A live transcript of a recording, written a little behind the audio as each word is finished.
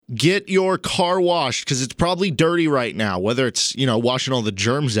Get your car washed because it's probably dirty right now. Whether it's, washing all the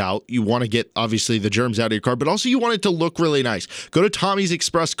germs out, you want to get, obviously, the germs out of your car, but also you want it to look really nice. Go to Tommy's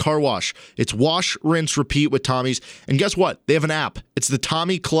Express Car Wash. It's wash, rinse, repeat with Tommy's. And guess what? They have an app. It's the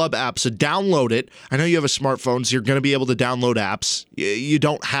Tommy Club app, so download it. I know you have a smartphone, so you're going to be able to download apps. You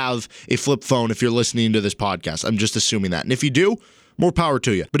don't have a flip phone if you're listening to this podcast. I'm just assuming that. And if you do, more power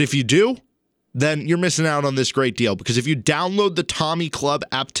to you. But if you do, then you're missing out on this great deal, because if you download the Tommy Club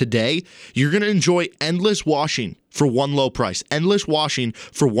app today, you're going to enjoy endless washing for one low price. Endless washing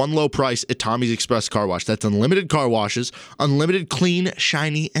for one low price at Tommy's Express Car Wash. That's unlimited car washes, unlimited clean,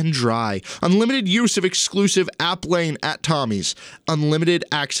 shiny, and dry, unlimited use of exclusive app lane at Tommy's, unlimited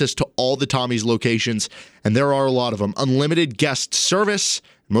access to all the Tommy's locations, and there are a lot of them, unlimited guest service,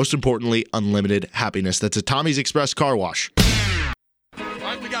 most importantly, unlimited happiness. That's at Tommy's Express Car Wash.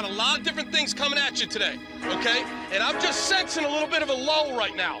 We got a lot of different things coming at you today, okay? And I'm just sensing a little bit of a lull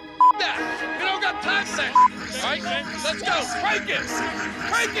right now. That. We don't got time for that. All right? Let's go. Crank it.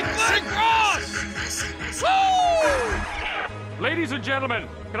 Crank it, Glenn Cross. Woo! Ladies and gentlemen,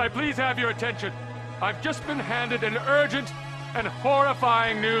 can I please have your attention? I've just been handed an urgent and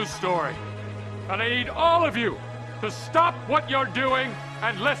horrifying news story. And I need all of you to stop what you're doing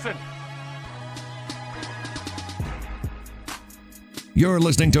and listen. You're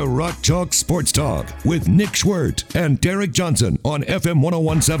listening to Rock Chalk Sports Talk with Nick Schwert and Derek Johnson on FM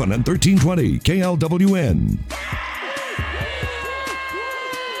 1017 and 1320 KLWN.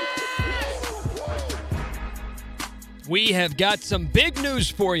 We have got some big news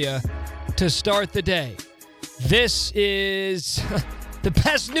for you to start the day. This is the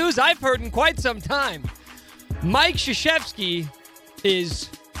best news I've heard in quite some time. Mike Krzyzewski is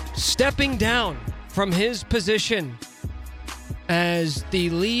stepping down from his position as the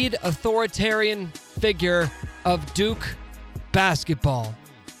lead authoritarian figure of Duke basketball.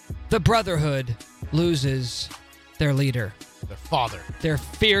 The Brotherhood loses their leader. Their father. Their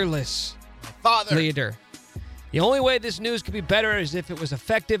fearless leader. The only way this news could be better is if it was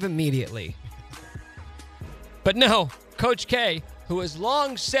effective immediately. But no, Coach K, who has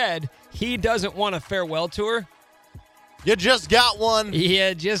long said he doesn't want a farewell tour. You just got one.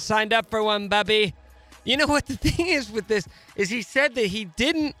 You just signed up for one, Bubby. You know what the thing is with this is he said that he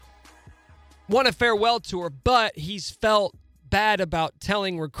didn't want a farewell tour, but he's felt bad about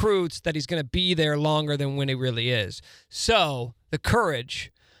telling recruits that he's going to be there longer than when he really is. So the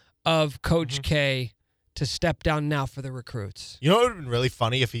courage of Coach K to step down now for the recruits. You know what would have been really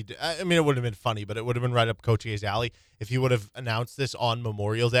funny if he – I mean, it wouldn't have been funny, but it would have been right up Coach K's alley if he would have announced this on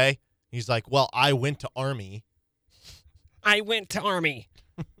Memorial Day. He's like, well, I went to Army. I went to Army.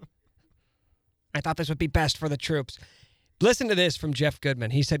 I thought this would be best for the troops. Listen to this from Jeff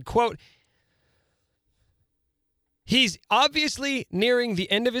Goodman. He said, quote, he's obviously nearing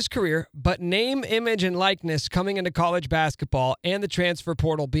the end of his career, but name, image, and likeness coming into college basketball and the transfer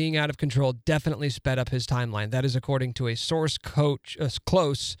portal being out of control definitely sped up his timeline. That is according to a source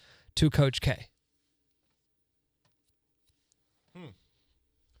close to Coach K.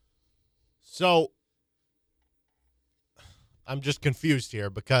 So, I'm just confused here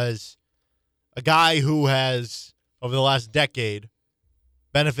because a guy who has, over the last decade,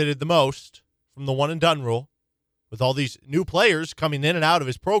 benefited the most from the one-and-done rule, with all these new players coming in and out of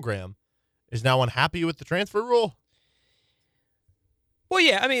his program, is now unhappy with the transfer rule? Well,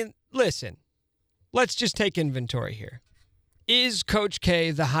 yeah, I mean, listen, let's just take inventory here. Is Coach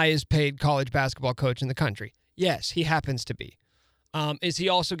K the highest paid college basketball coach in the country? Yes, he happens to be. Is he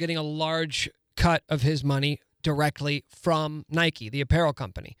also getting a large cut of his money directly from Nike, the apparel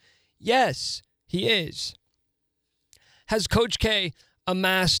company? Yes, he is. Has Coach K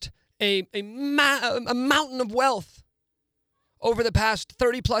amassed a mountain of wealth over the past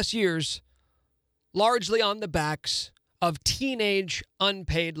 30-plus years, largely on the backs of teenage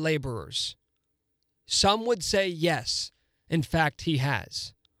unpaid laborers? Some would say yes. In fact, he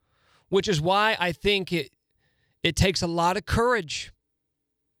has. Which is why I think it takes a lot of courage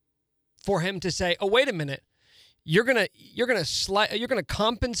for him to say, "Oh, wait a minute. You're gonna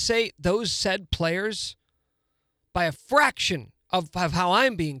compensate those said players by a fraction of how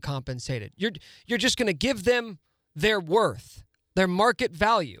I'm being compensated. You're just gonna give them their worth, their market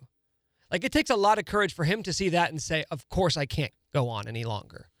value." Like, it takes a lot of courage for him to see that and say, "Of course I can't go on any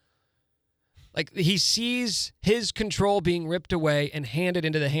longer." Like, he sees his control being ripped away and handed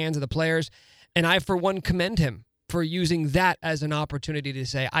into the hands of the players, and I, for one, commend him for using that as an opportunity to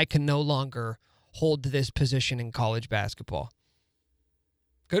say, I can no longer hold this position in college basketball.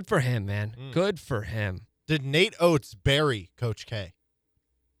 Good for him, man. Good for him. Did Nate Oates bury Coach K?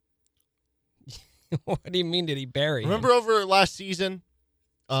 What do you mean, did he bury him? Remember over last season,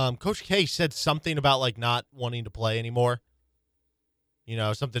 Coach K said something about like not wanting to play anymore. You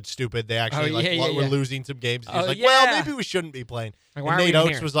know, something stupid. They actually were losing some games. He's like, well, maybe we shouldn't be playing. Like, and Nate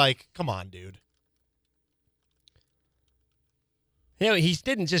Oates was like, come on, dude. He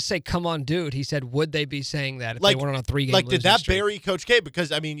didn't just say, come on, dude. He said, would they be saying that if they went on a 3-game Like, did that streak? bury Coach K?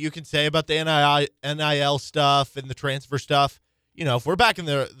 Because, I mean, you can say about the NIL stuff and the transfer stuff. You know, if we're back in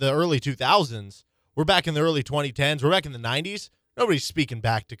the early 2000s, we're back in the early 2010s, we're back in the 90s, nobody's speaking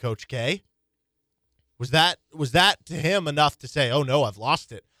back to Coach K. Was that to him enough to say, oh, no, I've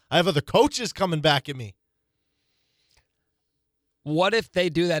lost it? I have other coaches coming back at me. What if they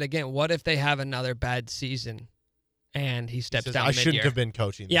do that again? What if they have another bad season and he steps down I mid-year? shouldn't have been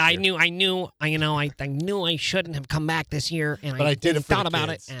coaching this year. I knew, I knew I shouldn't have come back this year, and but I did it for thought the about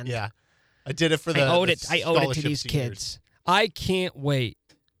kids. it. And yeah, I did it for the I owed it to scholarship these seniors. kids. I can't wait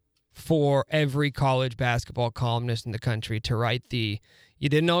for every college basketball columnist in the country to write you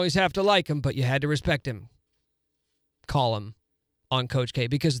didn't always have to like him, but you had to respect him column on Coach K,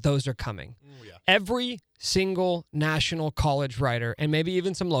 because those are coming. Yeah. Every single national college writer, and maybe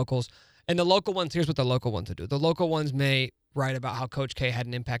even some locals, and the local ones, here's what the local ones will do. The local ones may write about how Coach K had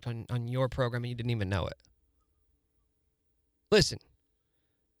an impact on your program and you didn't even know it. Listen,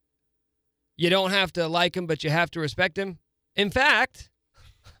 you don't have to like him, but you have to respect him. In fact,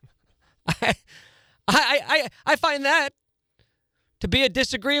 I find that to be a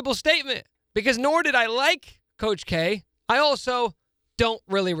disagreeable statement, because nor did I like Coach K. I also don't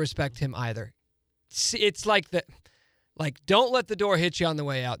really respect him either. It's like don't let the door hit you on the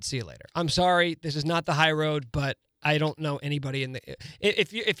way out. See you later. I'm sorry, this is not the high road, but I don't know anybody in the.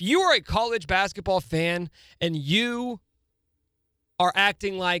 If you are a college basketball fan and you are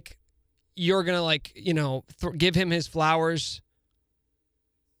acting like you're gonna give him his flowers,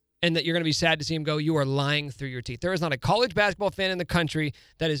 and that you're going to be sad to see him go, you are lying through your teeth. There is not a college basketball fan in the country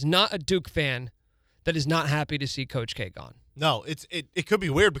that is not a Duke fan that is not happy to see Coach K gone. No, it could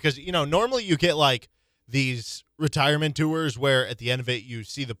be weird because, you know, normally you get like these retirement tours where at the end of it you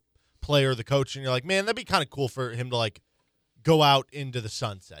see the player, the coach, and you're like, man, that'd be kind of cool for him to like go out into the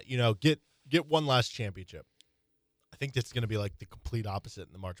sunset, you know, get one last championship. I think that's going to be like the complete opposite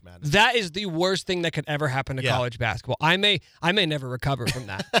in the March Madness. That is the worst thing that could ever happen to college basketball. I may never recover from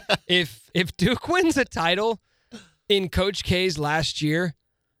that. If Duke wins a title in Coach K's last year,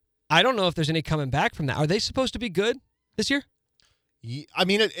 I don't know if there's any coming back from that. Are they supposed to be good this year? Yeah, I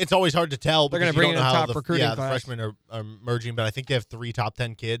mean, it's always hard to tell. They're going to bring in a top recruiting class. The freshmen are merging, but I think they have 3 top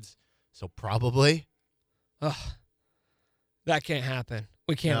 10 kids, so probably. Ugh, that can't happen.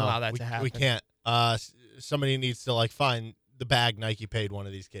 We can't allow that to happen. We can't. Somebody needs to like find the bag Nike paid one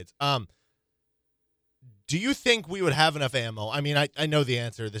of these kids. Do you think we would have enough ammo? I mean, I know the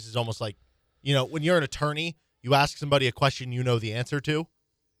answer. This is almost like, you know, when you're an attorney, you ask somebody a question you know the answer to,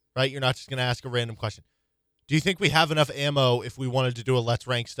 right? You're not just going to ask a random question. Do you think we have enough ammo if we wanted to do a Let's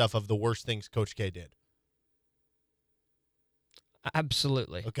Rank stuff of the worst things Coach K did?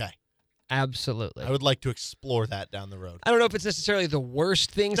 Absolutely. Okay. Absolutely. I would like to explore that down the road. I don't know if it's necessarily the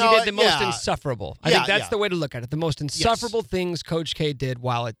worst things he did, the most insufferable. I think that's the way to look at it. The most insufferable things Coach K did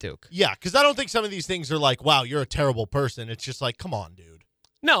while at Duke. Yeah, because I don't think some of these things are like, wow, you're a terrible person. It's just like, come on, dude.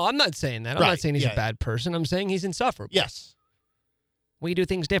 No, I'm not saying that. I'm not saying he's a bad person. I'm saying he's insufferable. Yes. We do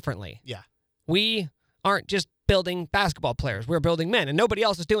things differently. Yeah. We aren't just building basketball players. We're building men, and nobody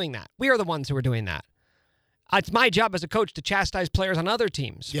else is doing that. We are the ones who are doing that. It's my job as a coach to chastise players on other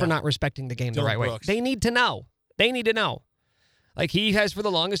teams for not respecting the game the right way. They need to know. They need to know. Like, he has for the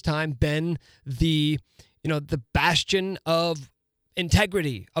longest time been the bastion of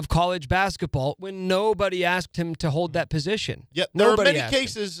integrity of college basketball when nobody asked him to hold that position. Yeah, there are many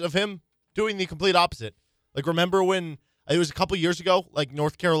cases of him doing the complete opposite. Like, remember when it was a couple years ago, like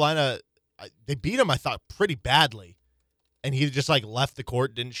North Carolina, they beat him, I thought, pretty badly. And he just like left the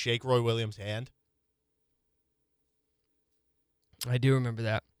court, didn't shake Roy Williams' hand. I do remember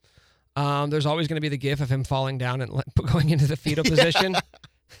that. There's always going to be the gif of him falling down and going into the fetal position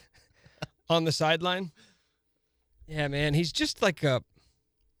on the sideline. Yeah, man, he's just like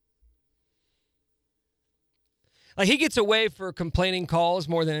he gets away for complaining calls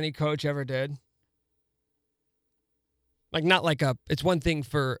more than any coach ever did. Like, not like it's one thing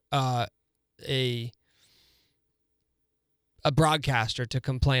for a broadcaster to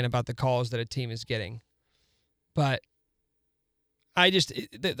complain about the calls that a team is getting, but I just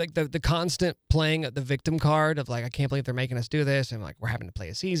the constant playing of the victim card of like, I can't believe they're making us do this, and like, we're having to play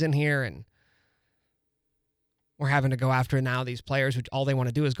a season here, and we're having to go after now these players who all they want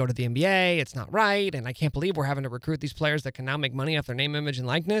to do is go to the NBA. It's not right, and I can't believe we're having to recruit these players that can now make money off their name, image, and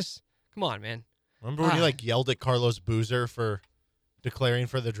likeness. Come on, man. Remember when you like yelled at Carlos Boozer for declaring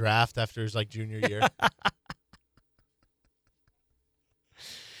for the draft after his junior year.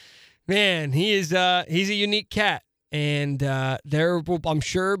 Man, he's a unique cat, and there will, I'm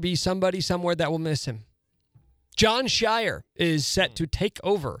sure, be somebody somewhere that will miss him. Jon Scheyer is set to take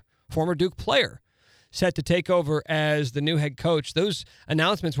over, former Duke player, set to take over as the new head coach. Those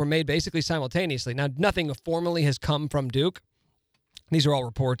announcements were made basically simultaneously. Now, nothing formally has come from Duke. These are all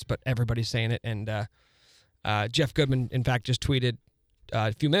reports, but everybody's saying it, and Jeff Goodman, in fact, just tweeted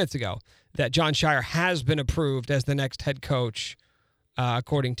a few minutes ago that Jon Scheyer has been approved as the next head coach,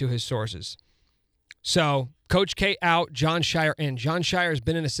 according to his sources. So, Coach K out, Jon Scheyer in. Jon Scheyer has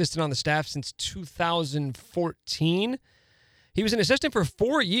been an assistant on the staff since 2014. He was an assistant for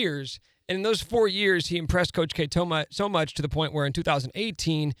 4 years, and in those 4 years, he impressed Coach K so much to the point where in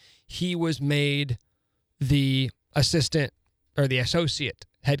 2018, he was made the assistant or the associate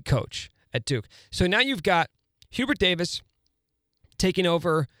head coach at Duke. So now you've got Hubert Davis taking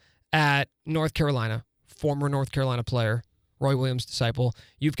over at North Carolina, former North Carolina player, Roy Williams' disciple.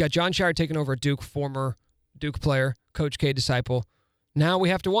 You've got Jon Scheyer taking over at Duke, former Duke player, Coach K disciple. Now we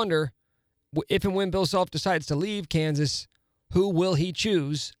have to wonder, if and when Bill Self decides to leave Kansas, who will he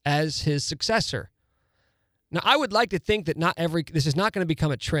choose as his successor? Now, I would like to think that this is not going to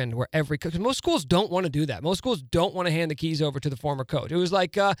become a trend where because most schools don't want to do that. Most schools don't want to hand the keys over to the former coach. It was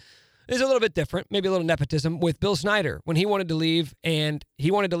like, it's a little bit different, maybe a little nepotism with Bill Snyder when he wanted to leave, and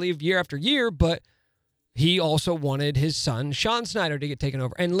he wanted to leave year after year, but he also wanted his son, Sean Snyder, to get taken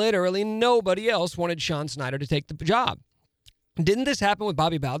over. And literally nobody else wanted Sean Snyder to take the job. Didn't this happen with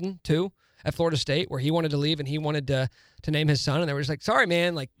Bobby Bowden, too, at Florida State, where he wanted to leave and he wanted to name his son? And they were just like, sorry,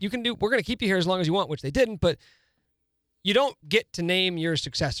 man, we're going to keep you here as long as you want, which they didn't. But you don't get to name your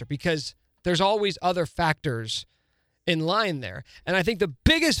successor because there's always other factors in line there. And I think the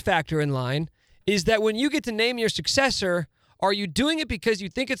biggest factor in line is that when you get to name your successor, are you doing it because you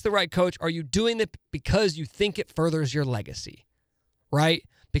think it's the right coach? Are you doing it because you think it furthers your legacy? Right?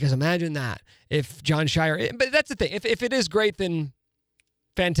 Because imagine that. If Jon Scheyer, but that's the thing. If it is great, then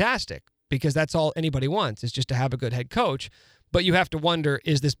fantastic, because that's all anybody wants is just to have a good head coach. But you have to wonder,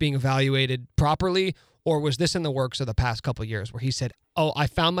 is this being evaluated properly, or was this in the works of the past couple of years where he said, oh, I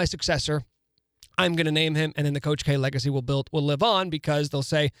found my successor, I'm going to name him, and then the Coach K legacy will live on, because they'll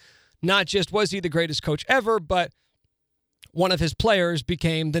say not just was he the greatest coach ever, but one of his players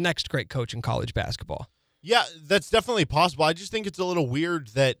became the next great coach in college basketball. Yeah, that's definitely possible. I just think it's a little weird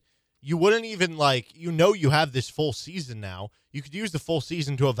that you wouldn't even you have this full season now. You could use the full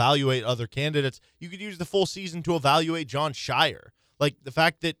season to evaluate other candidates. You could use the full season to evaluate Jon Scheyer. The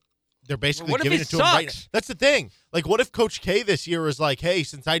fact that they're basically giving it to him right now. That's the thing. What if Coach K this year is like, hey,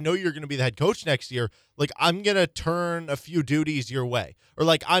 since I know you're going to be the head coach next year, I'm going to turn a few duties your way.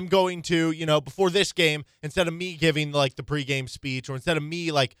 Or I'm going to, before this game, instead of me giving the pregame speech, or instead of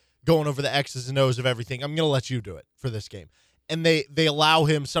me going over the X's and O's of everything, I'm going to let you do it for this game. And they allow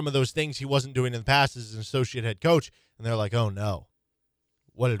him some of those things he wasn't doing in the past as an associate head coach. And they're like, oh no,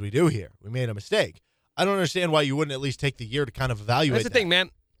 what did we do here? We made a mistake. I don't understand why you wouldn't at least take the year to kind of evaluate That's the thing, man.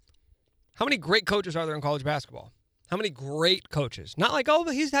 How many great coaches are there in college basketball? How many great coaches? Not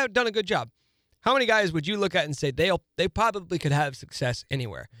he's done a good job. How many guys would you look at and say they probably could have success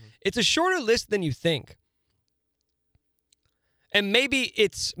anywhere? Mm-hmm. It's a shorter list than you think. And maybe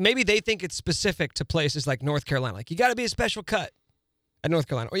they think it's specific to places like North Carolina. You got to be a special cut at North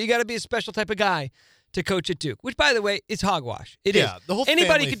Carolina, or you got to be a special type of guy to coach at Duke, which, by the way, is hogwash. It is. The whole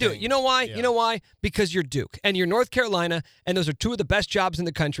anybody could do it. You know why? Yeah. You know why? Because you're Duke and you're North Carolina, and those are two of the best jobs in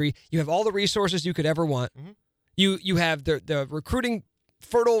the country. You have all the resources you could ever want. Mm-hmm. You have the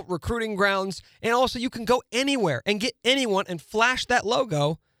fertile recruiting grounds, and also you can go anywhere and get anyone and flash that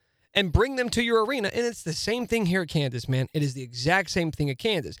logo and bring them to your arena. And it's the same thing here at Kansas, man. It is the exact same thing at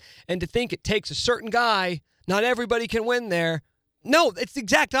Kansas. And to think it takes a certain guy, not everybody can win there. No, it's the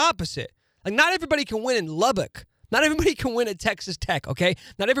exact opposite. Not everybody can win in Lubbock. Not everybody can win at Texas Tech, okay?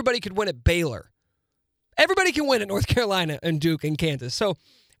 Not everybody could win at Baylor. Everybody can win at North Carolina and Duke and Kansas. So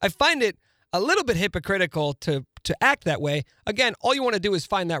I find it a little bit hypocritical to act that way. Again, all you want to do is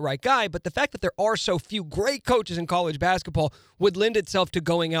find that right guy, but the fact that there are so few great coaches in college basketball would lend itself to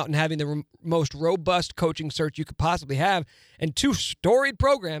going out and having the most robust coaching search you could possibly have. And two storied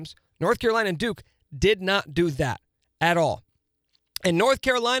programs, North Carolina and Duke, did not do that at all. In North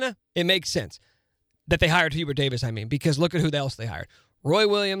Carolina, it makes sense that they hired Hubert Davis, because look at who else they hired. Roy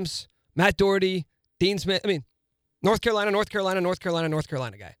Williams, Matt Doherty, Dean Smith. North Carolina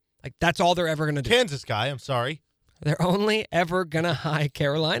guy. That's all they're ever going to do. Kansas guy, I'm sorry. They're only ever going to hire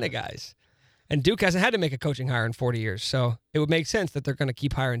Carolina guys. And Duke hasn't had to make a coaching hire in 40 years, so it would make sense that they're going to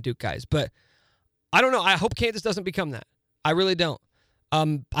keep hiring Duke guys. But I don't know. I hope Kansas doesn't become that. I really don't.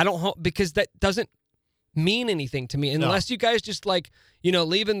 I don't because that doesn't mean anything to me unless you guys just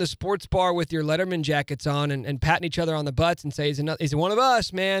leaving the sports bar with your Letterman jackets on and patting each other on the butts and say he's one of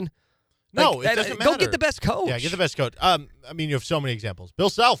us, man. No, it doesn't matter. Go get the best coach. Yeah, get the best coach. I mean, you have so many examples. Bill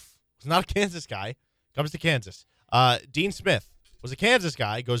Self was not a Kansas guy, comes to Kansas. Dean Smith was a Kansas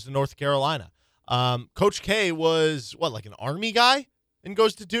guy, goes to North Carolina. Coach K was like an Army guy and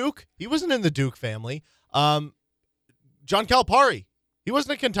goes to Duke. He wasn't in the Duke family. John Calipari, he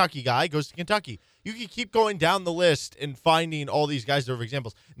wasn't a Kentucky guy, goes to Kentucky. You can keep going down the list and finding all these guys that are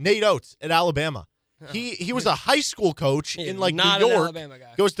examples. Nate Oates at Alabama. He was a high school coach in New York,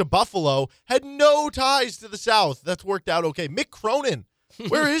 goes to Buffalo, had no ties to the South. That's worked out okay. Mick Cronin,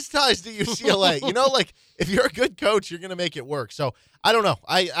 where are his ties to UCLA? If you're a good coach, you're going to make it work. So I don't know.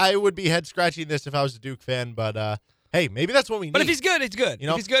 I would be head scratching this if I was a Duke fan, but hey, maybe that's what we need. But if he's good, it's good.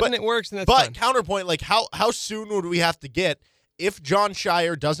 If he's good and it works, then that's fine. But counterpoint, how soon would we have to get if John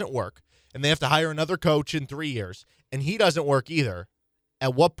Shire doesn't work and they have to hire another coach in 3 years and he doesn't work either?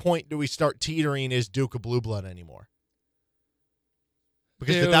 At what point do we start teetering is Duke a blue blood anymore?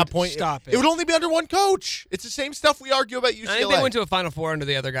 Because at that point, it would only be under one coach. It's the same stuff we argue about UCLA. I think they went to a Final Four under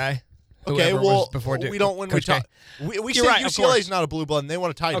the other guy. Okay, well, before Duke, we don't win. We say right, UCLA is not a blue blood and they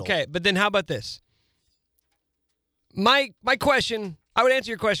want a title. Okay, but then how about this? My question, I would answer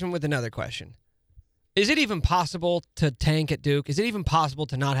your question with another question. Is it even possible to tank at Duke? Is it even possible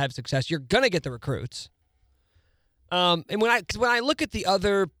to not have success? You're going to get the recruits. And when I look at the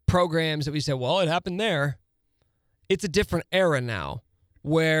other programs that we say, well, it happened there, it's a different era now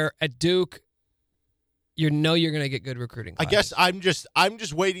where at Duke, you're going to get good recruiting classes. I guess I'm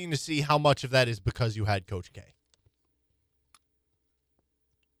just waiting to see how much of that is because you had Coach K.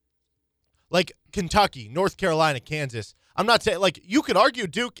 Like Kentucky, North Carolina, Kansas. I'm not saying, you could argue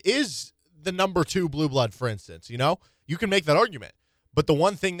Duke is the number 2 blue blood, for instance. You can make that argument. But the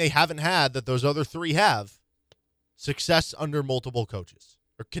one thing they haven't had that those other 3 have, success under multiple coaches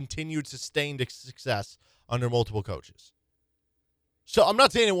or continued sustained success under multiple coaches. So I'm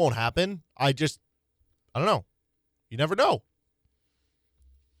not saying it won't happen. I don't know. You never know.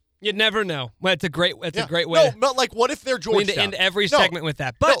 You never know. Well, it's a great way. No, but what if they're Georgetown? We need to end every segment with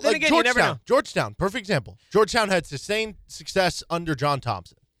that. But then again, you never know. Georgetown, perfect example. Georgetown had sustained success under John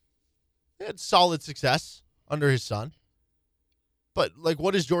Thompson. They had solid success under his son. But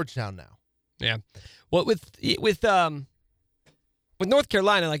what is Georgetown now? Yeah. Well, with North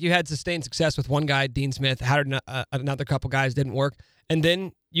Carolina, you had sustained success with one guy, Dean Smith, had another couple guys, didn't work, and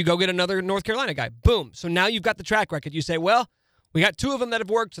then you go get another North Carolina guy. Boom. So now you've got the track record. You say, well, we got 2 of them that have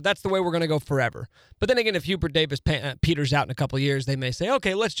worked, so that's the way we're going to go forever. But then again, if Hubert Davis peters out in a couple of years, they may say,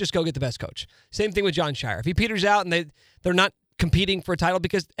 okay, let's just go get the best coach. Same thing with John Shire. If he peters out and they're not competing for a title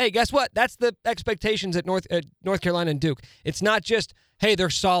because, hey, guess what? That's the expectations at North Carolina and Duke. It's not just, hey, they're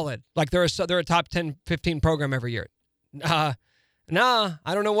solid. They're a top 10, 15 program every year. Nah,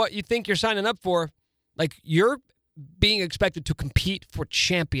 I don't know what you think you're signing up for. You're being expected to compete for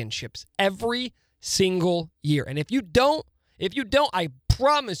championships every single year. And if you don't, I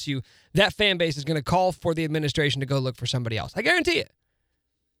promise you that fan base is going to call for the administration to go look for somebody else. I guarantee it.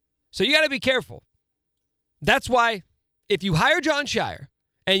 So you got to be careful. That's why if you hire John Shire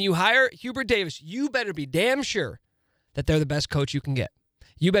and you hire Hubert Davis, you better be damn sure that they're the best coach you can get.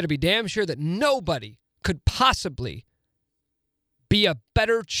 You better be damn sure that nobody could possibly be a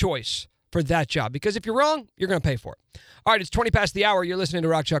better choice for that job. Because if you're wrong, you're going to pay for it. All right, it's 20 past the hour. You're listening to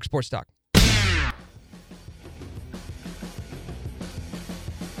Rock Chalk Sports Talk.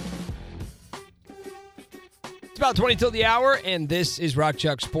 It's about 20 till the hour, and this is Rock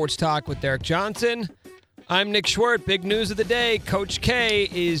Chalk Sports Talk with Derek Johnson. I'm Nick Schwerdt. Big news of the day. Coach K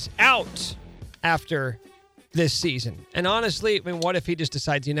is out after this season. And honestly, what if he just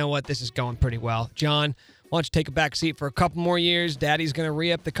decides, you know what, this is going pretty well. John, why don't you take a back seat for a couple more years? Daddy's going to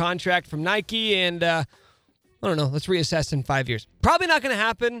re-up the contract from Nike, and I don't know, let's reassess in 5 years. Probably not going to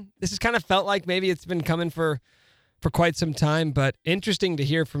happen. This has kind of felt like maybe it's been coming for quite some time, but interesting to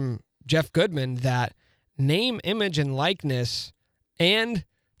hear from Jeff Goodman that name, image, and likeness and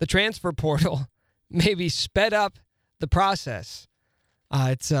the transfer portal maybe sped up the process.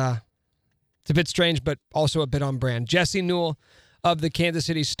 It's a bit strange, but also a bit on brand. Jesse Newell of the Kansas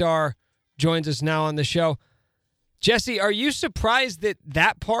City Star joins us now on the show. Jesse, are you surprised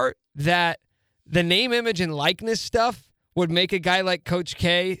that part, that the name, image, and likeness stuff would make a guy like Coach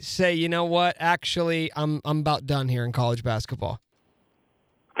K say, you know what, actually, I'm about done here in college basketball?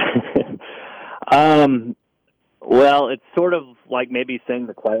 Well, it's sort of like maybe saying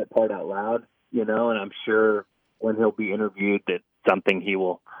the quiet part out loud, and I'm sure when he'll be interviewed, that's something he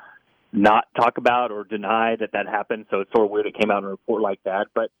will not talk about or deny that happened. So it's sort of weird it came out in a report like that.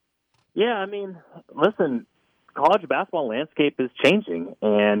 But yeah, I mean, listen, college basketball landscape is changing,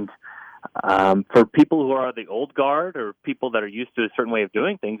 and for people who are the old guard or people that are used to a certain way of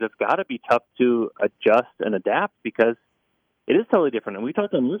doing things, it's got to be tough to adjust and adapt because it is totally different. And we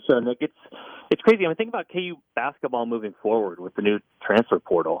talked on this show, Nick. It's crazy. I mean, think about KU basketball moving forward with the new transfer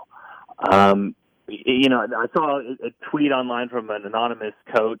portal. You know, I saw a tweet online from an anonymous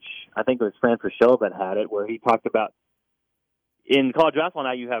coach. I think it was Fran Fischel that had it, where he talked about in college basketball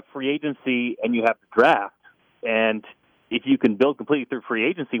now you have free agency and you have the draft. And if you can build completely through free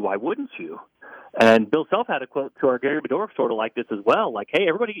agency, why wouldn't you? And Bill Self had a quote to our Gary Bedore sort of like this as well, like, hey,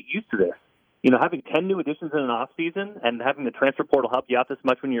 everybody get used to this. You know, having 10 new additions in an off season and having the transfer portal help you out this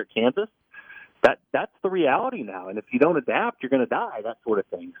much when you're at Kansas, that's the reality now. And if you don't adapt, you're going to die, that sort of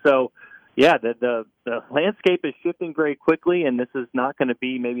thing. So, yeah, the landscape is shifting very quickly, and this is not going to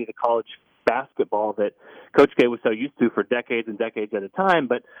be maybe the college basketball that Coach K was so used to for decades and decades at a time,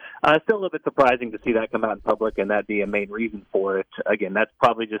 but still a little bit surprising to see that come out in public and that be a main reason for it. Again, that's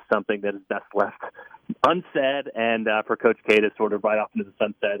probably just something that is best left unsaid, and for Coach K to sort of ride off into the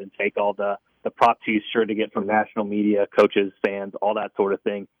sunset and take all the props he's sure to get from national media, coaches, fans, all that sort of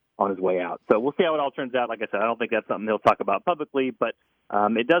thing on his way out. So we'll see how it all turns out. Like I said, I don't think that's something he'll talk about publicly, but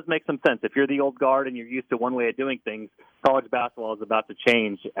it does make some sense. If you're the old guard and you're used to one way of doing things, college basketball is about to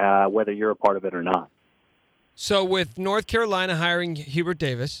change, whether you're a part of it or not. So with North Carolina hiring Hubert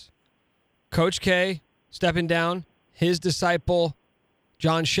Davis, Coach K stepping down, his disciple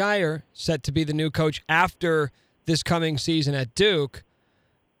Jon Scheyer set to be the new coach after this coming season at Duke,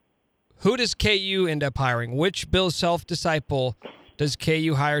 who does KU end up hiring? Which Bill Self disciple does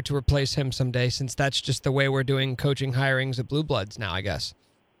KU hire to replace him someday, since that's just the way we're doing coaching hirings at Blue Bloods now, I guess?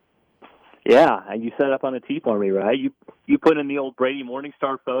 Yeah, and you set up on a tee for me, right? You put in the old Brady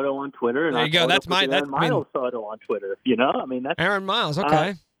Morningstar photo on Twitter, and there you go. That's my Aaron Miles photo on Twitter. You know, I mean, that's Aaron Miles.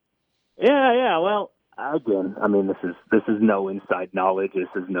 Okay. Yeah. Well, again, I mean, this is no inside knowledge. This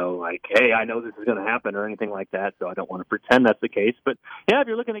is no like, hey, I know this is going to happen or anything like that. So I don't want to pretend that's the case. But yeah, if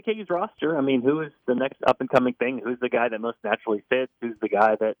you're looking at KU's roster, I mean, who is the next up and coming thing? Who's the guy that most naturally fits? Who's the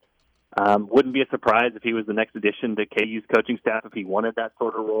guy that wouldn't be a surprise if he was the next addition to KU's coaching staff if he wanted that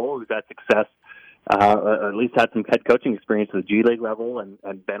sort of role? Who's had success, or at least had some head coaching experience at the G League level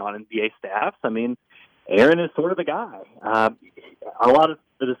and been on NBA staffs? I mean, Aaron is sort of the guy. A lot of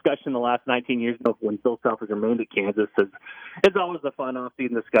the discussion the last 19 years when Bill Self has remained at Kansas is always a fun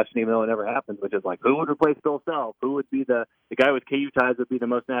off-season discussion, even though it never happens, which is like, who would replace Bill Self? Who would be the guy with KU ties would be the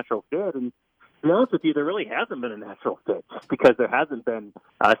most natural fit? And to be honest with you, there really hasn't been a natural fit because there hasn't been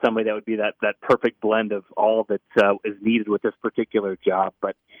somebody that would be that perfect blend of all that is needed with this particular job.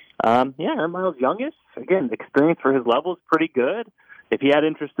 But, yeah, Aaron Miles youngish. Again, experience for his level is pretty good. If he had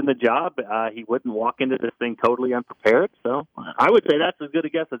interest in the job, he wouldn't walk into this thing totally unprepared. So I would say that's as good a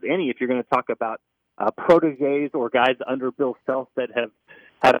guess as any if you're going to talk about proteges or guys under Bill Self that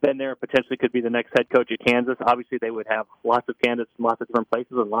have been there and potentially could be the next head coach at Kansas. Obviously, they would have lots of candidates from lots of different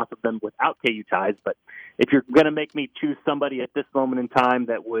places and lots of them without KU ties. But if you're going to make me choose somebody at this moment in time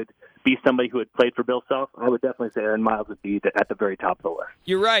that would be somebody who had played for Bill Self, I would definitely say Aaron Miles would be at the very top of the list.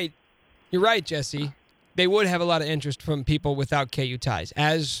 You're right. You're right, Jesse. They would have a lot of interest from people without KU ties,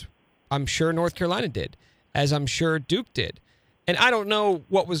 as I'm sure North Carolina did, as I'm sure Duke did. And I don't know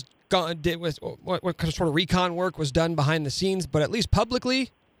what was what sort of recon work was done behind the scenes, but at least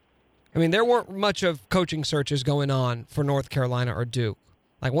publicly, I mean, there weren't much of coaching searches going on for North Carolina or Duke.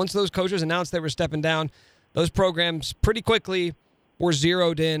 Like, once those coaches announced they were stepping down, those programs pretty quickly were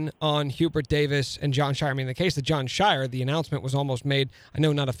zeroed in on Hubert Davis and Jon Scheyer. I mean, in the case of Jon Scheyer, the announcement was almost made, I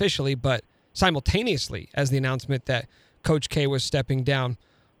know not officially, but simultaneously as the announcement that Coach K was stepping down.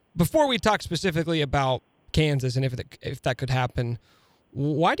 Before we talk specifically about Kansas and if that could happen,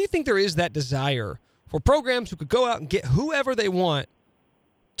 why do you think there is that desire for programs who could go out and get whoever they want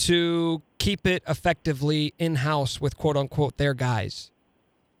to keep it effectively in-house with quote-unquote their guys?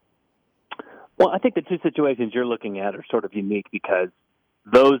 Well, I think the two situations you're looking at are sort of unique because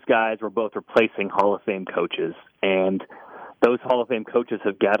those guys were both replacing Hall of Fame coaches, and those Hall of Fame coaches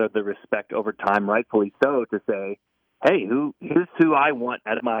have gathered the respect over time, rightfully so, to say, hey, here's who I want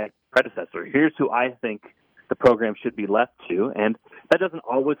as my predecessor. Here's who I think the program should be left to. And that doesn't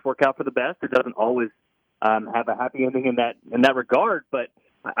always work out for the best. It doesn't always have a happy ending in that regard. But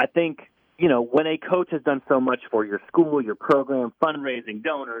I think, you know, when a coach has done so much for your school, your program, fundraising,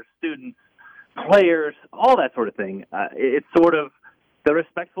 donors, students, players, all that sort of thing, it's sort of the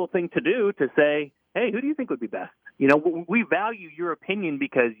respectful thing to do to say, hey, who do you think would be best? You know, we value your opinion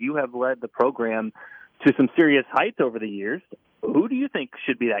because you have led the program to some serious heights over the years. who do you think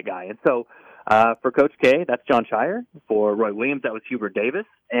should be that guy? And so for Coach K, that's Jon Scheyer. For Roy Williams, that was Hubert Davis.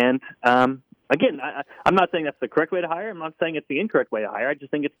 And again, I'm not saying that's the correct way to hire. I'm not saying it's the incorrect way to hire. I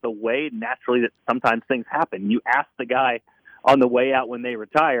just think it's the way naturally that sometimes things happen. You ask the guy on the way out when they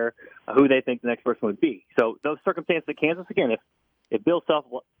retire who they think the next person would be. So those circumstances at Kansas, again, if Bill Self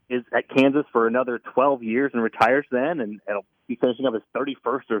is at Kansas for another 12 years and retires then, and he'll be finishing up his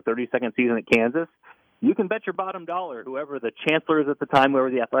 31st or 32nd season at Kansas, you can bet your bottom dollar whoever the chancellor is at the time, whoever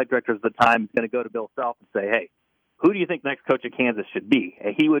the athletic director is at the time, is going to go to Bill Self and say, hey, who do you think the next coach at Kansas should be?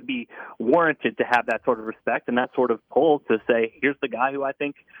 He would be warranted to have that sort of respect and that sort of pull to say, here's the guy who I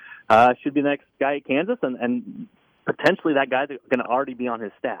think should be the next guy at Kansas, and potentially that guy's going to already be on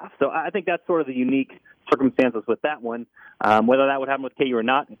his staff. So I think that's sort of the unique circumstances with that one. Whether that would happen with KU or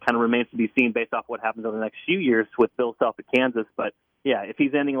not, it kind of remains to be seen based off what happens over the next few years with Bill Self at Kansas. But yeah, if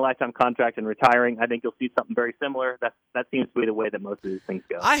he's ending a lifetime contract and retiring, I think you'll see something very similar. That seems to be the way that most of these things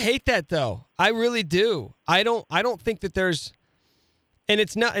go. I hate that though. I really do. I don't think that there's, and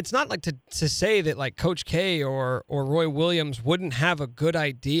it's not like to say that like Coach K or Roy Williams wouldn't have a good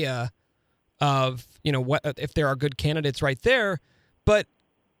idea of, what if there are good candidates right there, but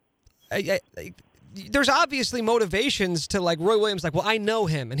there's obviously motivations to like Roy Williams, like, well, I know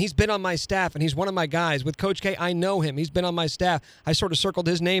him and he's been on my staff and he's one of my guys. With Coach K, I know him. He's been on my staff. I sort of circled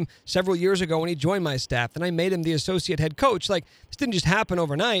his name several years ago when he joined my staff, and I made him the associate head coach. Like, this didn't just happen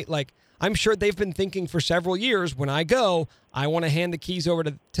overnight. Like, I'm sure they've been thinking for several years, when I go, I want to hand the keys over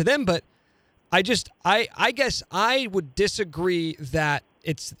to them. But I guess I would disagree that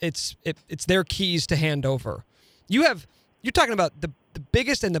it's their keys to hand over. You're talking about the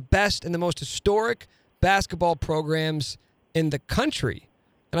biggest and the best and the most historic basketball programs in the country.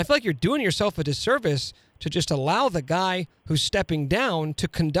 And I feel like you're doing yourself a disservice to just allow the guy who's stepping down to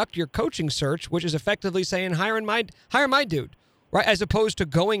conduct your coaching search, which is effectively saying, hire my dude, right? As opposed to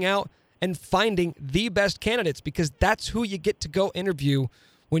going out and finding the best candidates, because that's who you get to go interview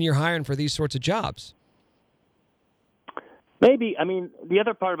when you're hiring for these sorts of jobs. Maybe. I mean, the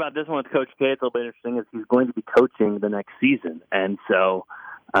other part about this one with Coach K, it's a little bit interesting, is he's going to be coaching the next season. And so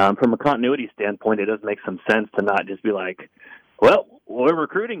from a continuity standpoint, it does make some sense to not just be like, well, we're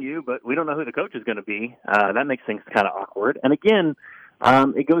recruiting you, but we don't know who the coach is going to be. That makes things kind of awkward. And again,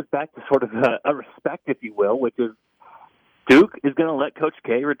 it goes back to sort of a respect, if you will, which is Duke is going to let Coach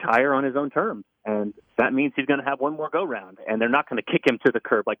K retire on his own terms. And that means he's going to have one more go-round, and they're not going to kick him to the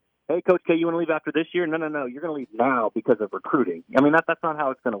curb like, hey, Coach K, you want to leave after this year? No, you're going to leave now because of recruiting. I mean, that's not how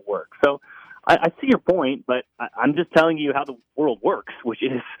it's going to work. So I see your point, but I'm just telling you how the world works, which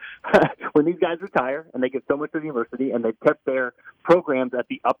is when these guys retire and they give so much to the university and they've kept their programs at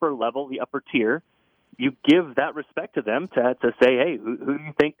the upper level, the upper tier, you give that respect to them to say, hey, who do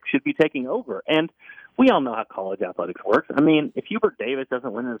you think should be taking over? And we all know how college athletics works. I mean, if Hubert Davis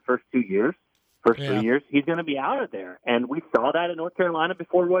doesn't win in his first 3 years, he's going to be out of there. And we saw that in North Carolina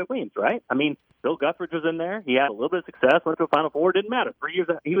before Roy Williams, right? I mean, Bill Guthridge was in there. He had a little bit of success, went to a Final Four. Didn't matter. 3 years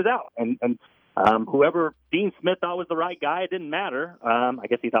he was out. And whoever Dean Smith thought was the right guy, it didn't matter. I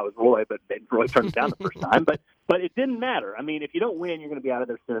guess he thought it was Roy, but Roy turned it down the first time. But it didn't matter. I mean, if you don't win, you're going to be out of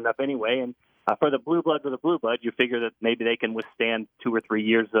there soon enough anyway. And for the Blue Bloods or the Blue Blood, you figure that maybe they can withstand 2 or 3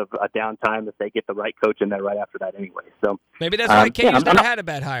 years of a downtime if they get the right coach in there right after that anyway. So maybe that's why KU's never had a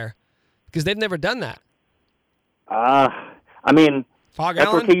bad hire, because they've never done that. I mean, Fog that's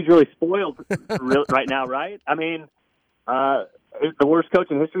Allen? where KU's really spoiled right now, right? I mean, the worst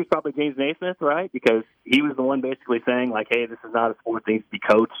coach in history is probably James Naismith, right? Because he was the one basically saying, like, hey, this is not a sport that needs to be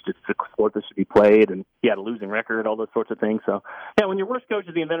coached. It's a sport that should be played. And he had a losing record, all those sorts of things. So, yeah, when your worst coach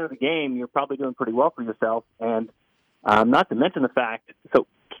is the inventor of the game, you're probably doing pretty well for yourself. And not to mention the fact, so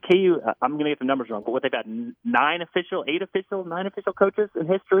KU, I'm going to get the numbers wrong, but what they've had 9 official coaches in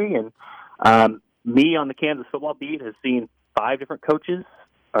history. And me on the Kansas football beat has seen 5 different coaches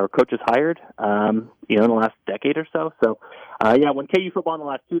hired, in the last decade or so. So, when KU football in the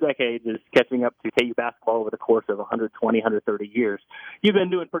last 2 decades is catching up to KU basketball over the course of 120, 130 years, you've been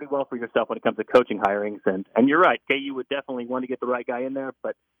doing pretty well for yourself when it comes to coaching hirings. And you're right, KU would definitely want to get the right guy in there.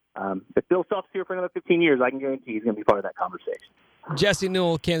 But if Bill Self's here for another 15 years, I can guarantee he's going to be part of that conversation. Jesse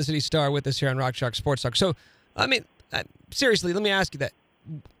Newell, Kansas City Star, with us here on Rock Chalk Sports Talk. So, I mean, seriously, let me ask you that.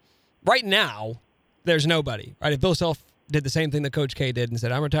 Right now, there's nobody, right? If Bill Self did the same thing that Coach K did and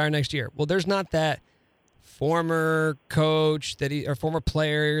said, I'm retiring next year. Well, there's not that former coach or former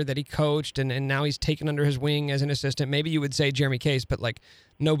player that he coached and now he's taken under his wing as an assistant. Maybe you would say Jeremy Case, but like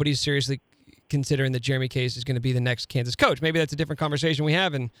nobody's seriously considering that Jeremy Case is going to be the next Kansas coach. Maybe that's a different conversation we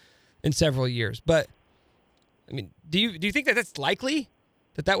have in several years. But I mean, do you think that that's likely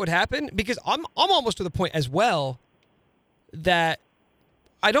that would happen? Because I'm almost to the point as well that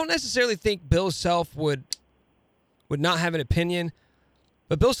I don't necessarily think Bill Self would not have an opinion,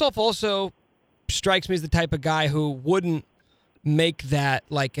 but Bill Self also strikes me as the type of guy who wouldn't make that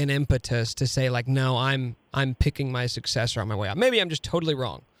like an impetus to say like, no, I'm picking my successor on my way out. Maybe I'm just totally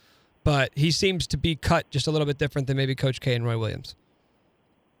wrong, but he seems to be cut just a little bit different than maybe Coach K and Roy Williams.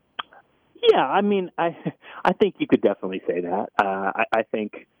 Yeah, I mean, I think you could definitely say that. I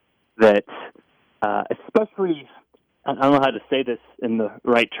think that especially, I don't know how to say this in the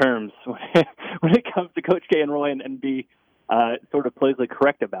right terms when it comes to Coach K and Roy and be sort of politically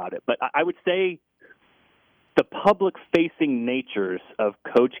correct about it. But I would say the public-facing natures of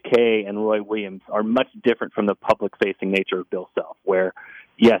Coach K and Roy Williams are much different from the public-facing nature of Bill Self, where,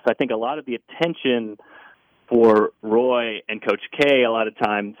 yes, I think a lot of the attention for Roy and Coach K a lot of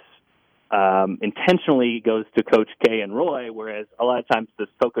times intentionally goes to Coach K and Roy, whereas a lot of times the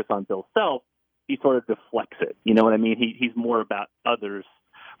focus on Bill Self, he sort of deflects it. You know what I mean? He's more about others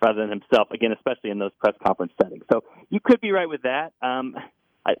rather than himself, again, especially in those press conference settings. So you could be right with that.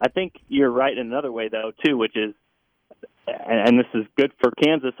 I think you're right in another way, though, too, which is, and this is good for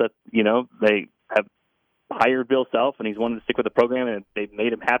Kansas, that, you know, they have hired Bill Self, and he's wanted to stick with the program, and they've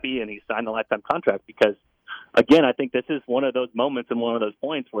made him happy, and he signed a lifetime contract because, again, I think this is one of those moments and one of those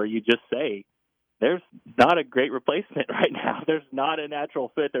points where you just say, there's not a great replacement right now. There's not a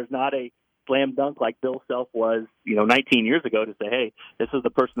natural fit. There's not a slam dunk like Bill Self was, 19 years ago to say, hey, this is the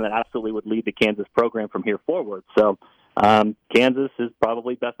person that absolutely would lead the Kansas program from here forward. So Kansas is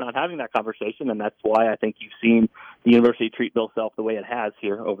probably best not having that conversation, and that's why I think you've seen the university treat Bill Self the way it has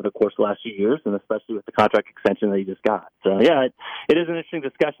here over the course of the last few years, and especially with the contract extension that he just got. So, yeah, it is an interesting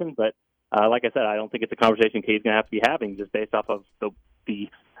discussion, but like I said, I don't think it's a conversation Kay's going to have to be having just based off of the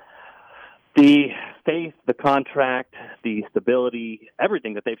faith, the contract, the stability,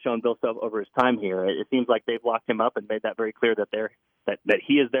 everything that they've shown Bill Self over his time here. It seems like they've locked him up and made that very clear that that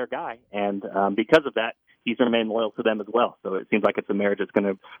he is their guy, and because of that, he's remained loyal to them as well. So it seems like it's a marriage that's going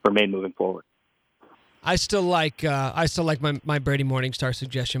to remain moving forward. I still like my Brady Morningstar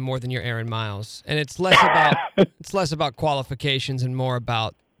suggestion more than your Aaron Miles, and it's less about qualifications and more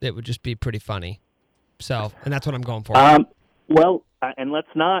about it would just be pretty funny. So, and that's what I'm going for. And let's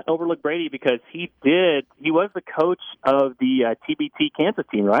not overlook Brady because he was the coach of the TBT Kansas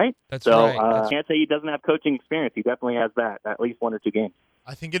team, right? That's right. I can't say he doesn't have coaching experience. He definitely has that, at least 1 or 2 games.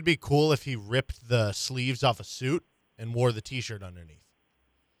 I think it'd be cool if he ripped the sleeves off a suit and wore the T-shirt underneath.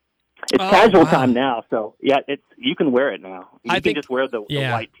 It's casual time now, so yeah, you can wear it now. You can just wear the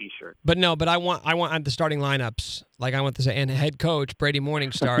white T-shirt. But I want the starting lineups. Like I want to say, and head coach Brady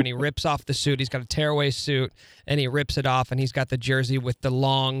Morningstar, and he rips off the suit. He's got a tearaway suit, and he rips it off, and he's got the jersey with the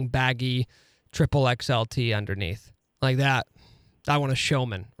long, baggy, triple XLT underneath, like that. I want a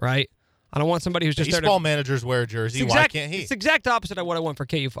showman, right? I don't want somebody who's just baseball managers wear a jersey. Why can't he? It's the exact opposite of what I want for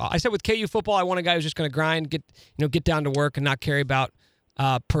KU football. I said with KU football, I want a guy who's just going to grind, get down to work, and not care about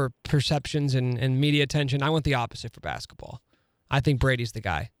perceptions and media attention. I want the opposite for basketball. I think Brady's the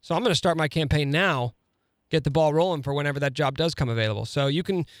guy. So I'm going to start my campaign now, get the ball rolling for whenever that job does come available. So you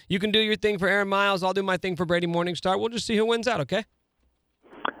can do your thing for Aaron Miles. I'll do my thing for Brady Morningstar. We'll just see who wins out, okay?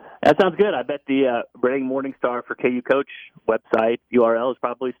 That sounds good. I bet the Brady Morningstar for KU Coach website URL is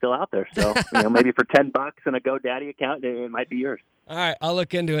probably still out there. So maybe for $10 and a GoDaddy account, it might be yours. All right, I'll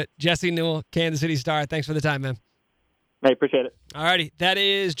look into it. Jesse Newell, Kansas City Star. Thanks for the time, man. I appreciate it. All righty, that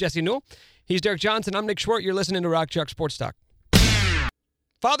is Jesse Newell. He's Derek Johnson. I'm Nick Schwartz. You're listening to Rock Chalk Sports Talk.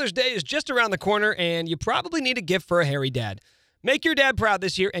 Father's Day is just around the corner, and you probably need a gift for a hairy dad. Make your dad proud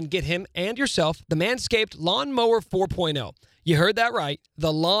this year and get him and yourself the Manscaped Lawnmower 4.0. You heard that right,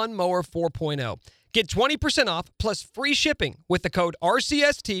 the Lawnmower 4.0. Get 20% off plus free shipping with the code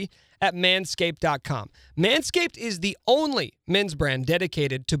RCST at manscaped.com. Manscaped is the only men's brand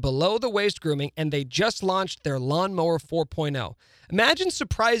dedicated to below-the-waist grooming, and they just launched their Lawnmower 4.0. Imagine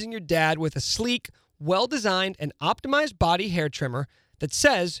surprising your dad with a sleek, well-designed, and optimized body hair trimmer that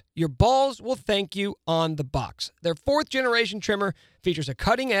says your balls will thank you on the box. Their 4th-generation trimmer features a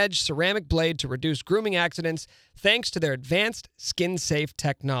cutting-edge ceramic blade to reduce grooming accidents thanks to their advanced skin-safe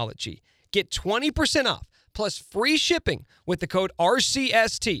technology. Get 20% off plus free shipping with the code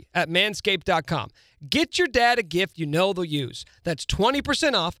RCST at manscaped.com. Get your dad a gift you know they'll use. That's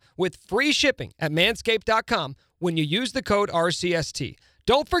 20% off with free shipping at manscaped.com when you use the code RCST.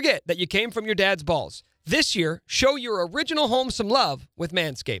 Don't forget that you came from your dad's balls. This year, show your original home some love with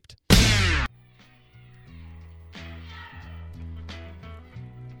Manscaped.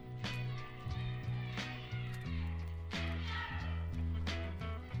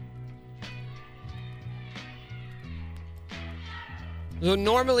 So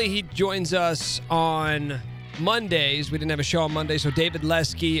normally he joins us on Mondays. We didn't have a show on Monday, so David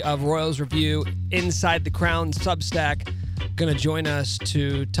Lesky of Royals Review, Inside the Crown Substack, going to join us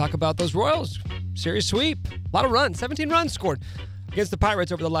to talk about those Royals. Series sweep. A lot of runs. 17 runs scored against the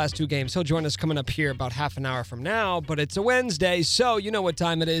Pirates over the last 2 games. He'll join us coming up here about half an hour from now, but it's a Wednesday, so you know what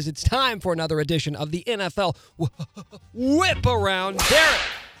time it is. It's time for another edition of the NFL Whip Around. Derek,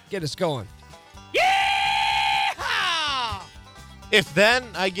 get us going. Yeehaw! If then,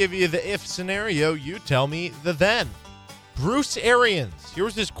 I give you the if scenario, you tell me the then. Bruce Arians.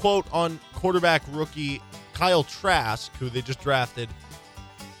 Here's his quote on quarterback rookie Kyle Trask, who they just drafted,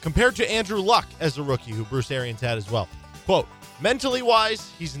 compared to Andrew Luck as a rookie, who Bruce Arians had as well. Quote, mentally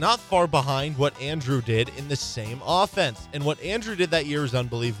wise, he's not far behind what Andrew did in the same offense. And what Andrew did that year is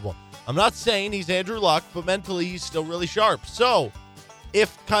unbelievable. I'm not saying he's Andrew Luck, but mentally he's still really sharp. So,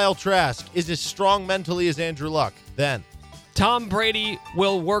 if Kyle Trask is as strong mentally as Andrew Luck, then Tom Brady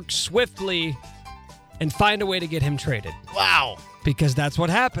will work swiftly and find a way to get him traded. wow. Because that's what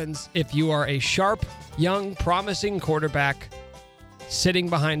happens if you are a sharp, young, promising quarterback sitting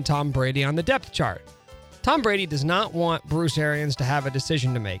behind Tom Brady on the depth chart. Tom Brady does not want Bruce Arians to have a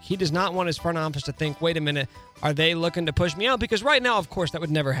decision to make. He does not want his front office to think, wait a minute, are they looking to push me out? Because right now, of course, that would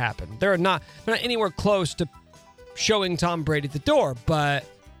never happen. They're not anywhere close to showing Tom Brady the door. But,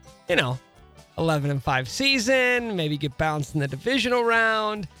 11-5 season, maybe get bounced in the divisional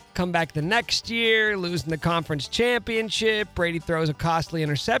round, come back the next year, losing the conference championship, Brady throws a costly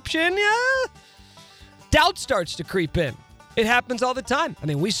interception. Yeah, doubt starts to creep in. It happens all the time. I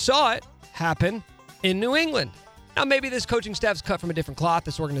mean, we saw it happen in New England. Now, maybe this coaching staff's cut from a different cloth.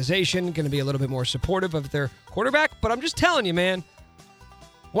 This organization going to be a little bit more supportive of their quarterback. But I'm just telling you, man,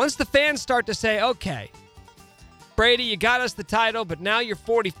 once the fans start to say, okay, Brady, you got us the title, but now you're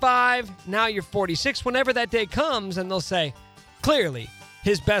 45, now you're 46, whenever that day comes, and they'll say, clearly,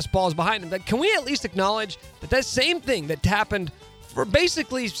 his best ball is behind him. But can we at least acknowledge that that same thing that happened for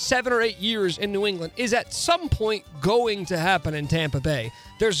basically 7 or 8 years in New England is at some point going to happen in Tampa Bay?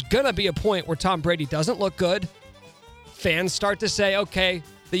 There's going to be a point where Tom Brady doesn't look good. Fans start to say, okay,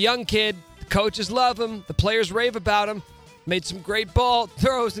 the young kid, the coaches love him, the players rave about him, made some great ball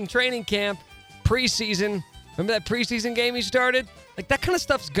throws in training camp, preseason. Remember that preseason game he started? Like, that kind of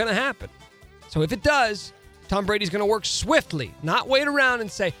stuff's going to happen. So if it does, Tom Brady's going to work swiftly, not wait around and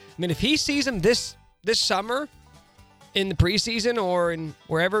say, I mean, if he sees him this summer in the preseason or in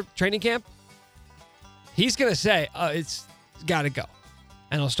wherever, training camp, he's going to say, it's got to go.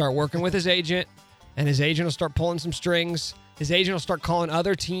 And he'll start working with his agent, and his agent will start pulling some strings. His agent will start calling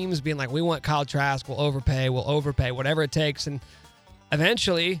other teams, being like, we want Kyle Trask, we'll overpay, whatever it takes. And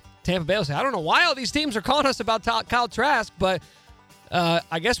eventually, Tampa Bay will say, I don't know why all these teams are calling us about Kyle Trask, but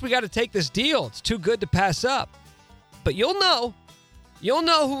I guess we got to take this deal. It's too good to pass up. But you'll know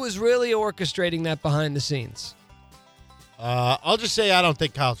who is really orchestrating that behind the scenes. I'll just say I don't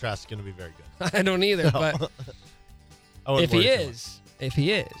think Kyle Trask is going to be very good. I don't either, but if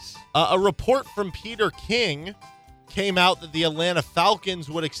he is. A report from Peter King came out that the Atlanta Falcons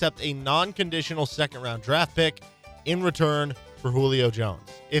would accept a non-conditional second-round draft pick in return for Julio Jones.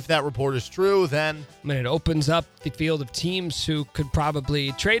 If that report is true, then it opens up the field of teams who could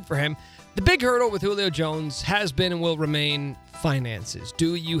probably trade for him. The big hurdle with Julio Jones has been and will remain finances.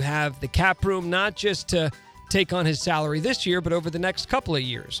 Do you have the cap room not just to take on his salary this year, but over the next couple of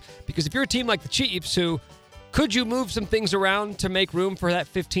years? Because if you're a team like the Chiefs, could you move some things around to make room for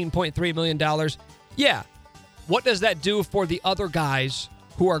that $15.3 million? Yeah. What does that do for the other guys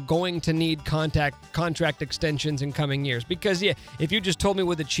who are going to need contract extensions in coming years? Because, yeah, if you just told me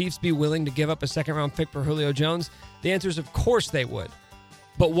would the Chiefs be willing to give up a second-round pick for Julio Jones, the answer is of course they would.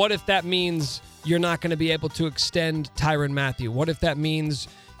 But what if that means you're not going to be able to extend Tyrann Mathieu? What if that means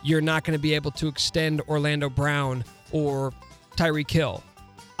you're not going to be able to extend Orlando Brown or Tyreek Hill?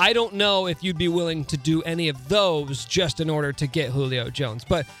 I don't know if you'd be willing to do any of those just in order to get Julio Jones.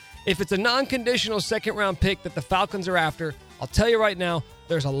 But if it's a non-conditional second-round pick that the Falcons are after, I'll tell you right now,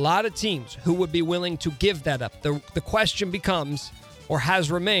 there's a lot of teams who would be willing to give that up. The question becomes, or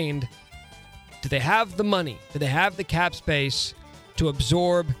has remained, do they have the money? Do they have the cap space to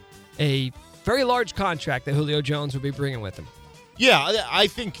absorb a very large contract that Julio Jones would be bringing with him? Yeah, I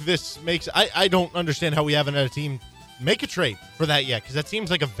think this makes... I don't understand how we haven't had a team make a trade for that yet, because that seems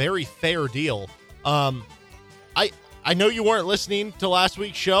like a very fair deal. I know you weren't listening to last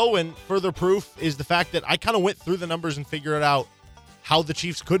week's show, and further proof is the fact that I kind of went through the numbers and figured out how the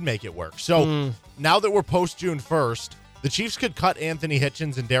Chiefs could make it work. So now that we're post-June 1st, the Chiefs could cut Anthony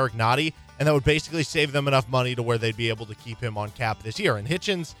Hitchens and Derek Nottie, and that would basically save them enough money to where they'd be able to keep him on cap this year. And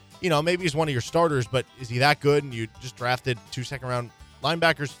Hitchens, maybe he's one of your starters, but is he that good? And you just drafted 2 second-round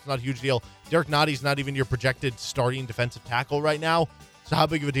Linebackers, it's not a huge deal. Derek Notty's not even your projected starting defensive tackle right now. So how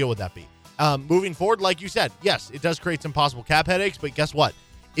big of a deal would that be? Moving forward, like you said, yes, it does create some possible cap headaches, but guess what?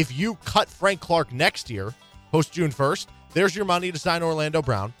 If you cut Frank Clark next year, post June 1st, there's your money to sign Orlando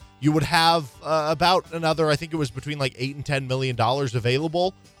Brown. You would have about another, I think it was between like $8 and $10 million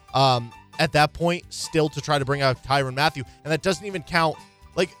available at that point still to try to bring out Tyrann Mathieu. And that doesn't even count,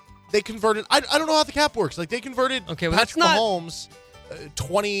 like, they converted, I don't know how the cap works. Like, they converted Patrick Mahomes'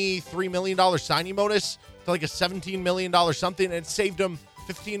 $23 million signing bonus to like a $17 million something, and it saved him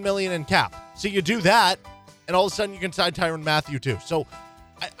 $15 million in cap. So you do that, and all of a sudden you can sign Tyrann Mathieu too. So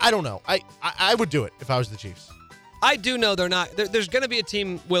I don't know. I would do it if I was the Chiefs. I do know they're not. There's going to be a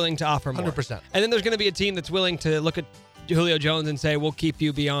team willing to offer more. 100%. And then there's going to be a team that's willing to look at Julio Jones and say, we'll keep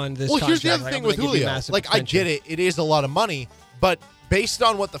you beyond this contract. Well, here's the other thing with Julio. Like, extension. I get it. It is a lot of money, but based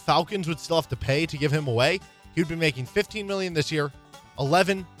on what the Falcons would still have to pay to give him away, he would be making $15 million this year,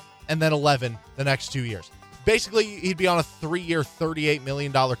 11, and then 11 the next 2 years. Basically, he'd be on a 3-year, $38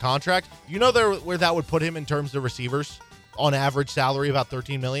 million contract. You know where that would put him in terms of receivers? On average salary, about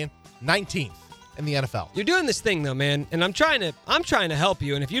 $13 million. 19th in the NFL. You're doing this thing, though, man, and I'm trying to help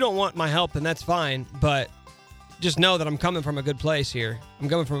you, and if you don't want my help, then that's fine, but just know that I'm coming from a good place here. I'm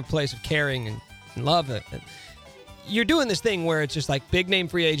coming from a place of caring and love. And you're doing this thing where it's just like big-name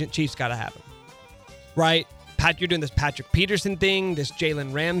free agent, Chiefs got to have him, right? You're doing this Patrick Peterson thing, this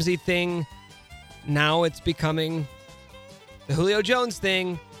Jalen Ramsey thing. Now it's becoming the Julio Jones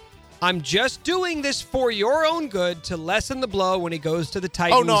thing. I'm just doing this for your own good to lessen the blow when he goes to the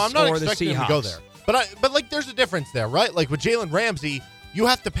Titans or the Seahawks. Oh, no, I'm not expecting him to go there. But like, there's a difference there, right? Like, with Jalen Ramsey, you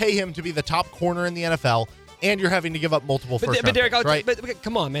have to pay him to be the top corner in the NFL, and you're having to give up multiple first round picks, right? But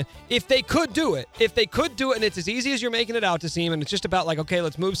come on, man. If they could do it, and it's as easy as you're making it out to seem, and it's just about like, okay,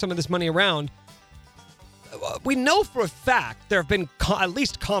 let's move some of this money around. We know for a fact there have been at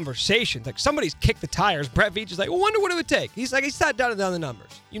least conversations. Like, somebody's kicked the tires. Brett Veach is like, well, wonder what it would take. He's like, he sat down and done the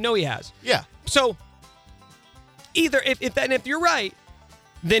numbers. You know he has. Yeah. So either if you're right,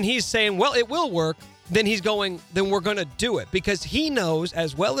 then he's saying, well, it will work. Then we're going to do it, because he knows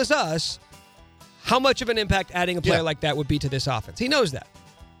as well as us how much of an impact adding a player like that would be to this offense. He knows that.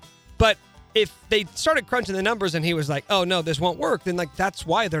 But if they started crunching the numbers and he was like, oh, no, this won't work, then like that's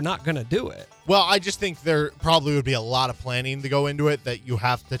why they're not going to do it. Well, I just think there probably would be a lot of planning to go into it that you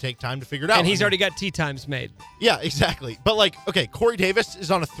have to take time to figure it out. And he's already got tee times made. Yeah, exactly. But like, okay, Corey Davis is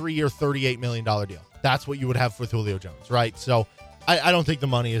on a 3-year, $38 million deal. That's what you would have with Julio Jones, right? So I don't think the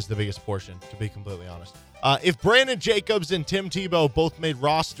money is the biggest portion, to be completely honest. If Brandon Jacobs and Tim Tebow both made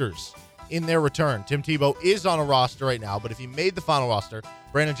rosters in their return, Tim Tebow is on a roster right now, but if he made the final roster,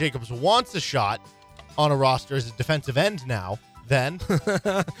 Brandon Jacobs wants a shot on a roster as a defensive end now, then.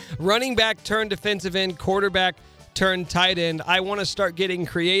 Running back turned defensive end, quarterback turned tight end. I want to start getting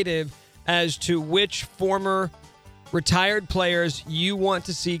creative as to which former retired players you want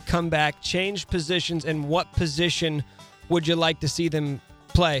to see come back, change positions, and what position would you like to see them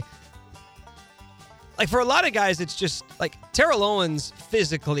play. Like, for a lot of guys, it's just like Terrell Owens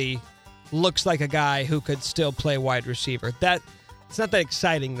physically looks like a guy who could still play wide receiver. It's not that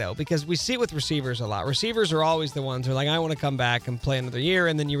exciting, though, because we see it with receivers a lot. Receivers are always the ones who are like, I want to come back and play another year,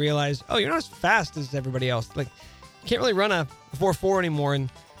 and then you realize, oh, you're not as fast as everybody else. Like, you can't really run a 4.4 anymore, and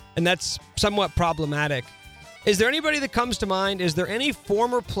that's somewhat problematic. Is there anybody that comes to mind? Is there any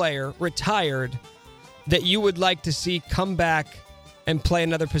former player, retired, that you would like to see come back and play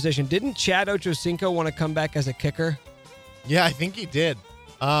another position? Didn't Chad Ochocinco want to come back as a kicker? Yeah, I think he did.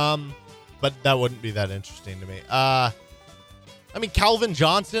 But that wouldn't be that interesting to me. I mean, Calvin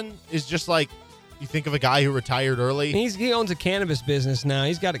Johnson is just like, you think of a guy who retired early. He owns a cannabis business now.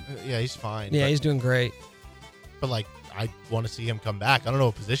 He's got yeah, he's fine. Yeah, he's doing great. But like, I want to see him come back. I don't know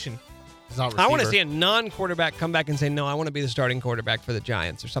what position. He's not receiver. I want to see a non-quarterback come back and say, no, I want to be the starting quarterback for the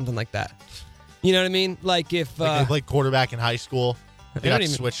Giants or something like that. You know what I mean? Like if they played quarterback in high school, they got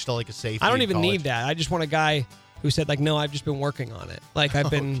switched to like a safety. I don't even need that. I just want a guy who said like, no, I've just been working on it. Like I've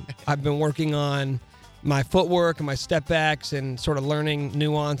been working on my footwork and my step backs and sort of learning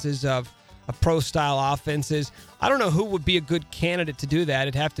nuances of pro style offenses. I don't know who would be a good candidate to do that.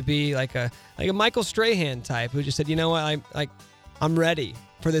 It'd have to be like a Michael Strahan type who just said, you know what, I'm ready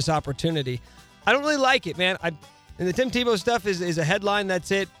for this opportunity. I don't really like it, man. And the Tim Tebow stuff is a headline. That's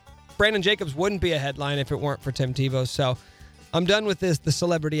it. Brandon Jacobs wouldn't be a headline if it weren't for Tim Tebow. So I'm done with the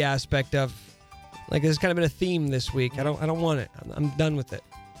celebrity aspect of, like, there's kind of been a theme this week. I don't want it. I'm done with it.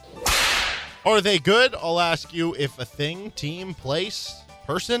 Are they good? I'll ask you if a thing, team, place,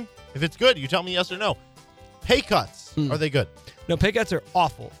 person. If it's good, you tell me yes or no. Pay cuts. Are they good? No, pay cuts are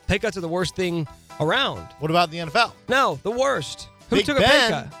awful. Pay cuts are the worst thing around. What about the NFL? No, the worst. Who took a pay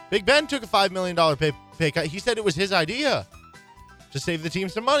cut? Big Ben took a $5 million pay cut. He said it was his idea to save the team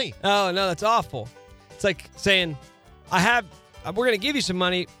some money. Oh, no, that's awful. It's like saying, we're going to give you some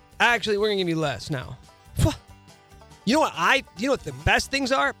money. Actually, we're going to give you less now. You know what the best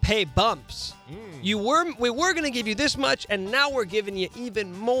things are? Pay bumps. We were going to give you this much, and now we're giving you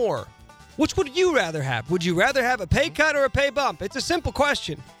even more. Which would you rather have? Would you rather have a pay cut or a pay bump? It's a simple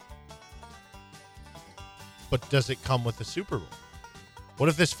question. But does it come with the Super Bowl? What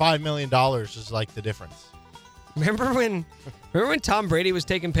if this $5 million is like the difference? Remember when Tom Brady was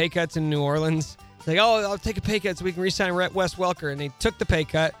taking pay cuts in New Orleans? Like, I'll take a pay cut so we can re-sign Wes Welker. And he took the pay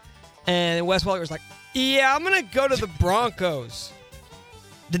cut, and Wes Welker was like, yeah, I'm going to go to the Broncos.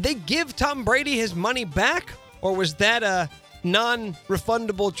 Did they give Tom Brady his money back, or was that a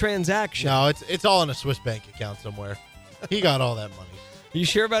non-refundable transaction? No, it's all in a Swiss bank account somewhere. He got all that money. Are you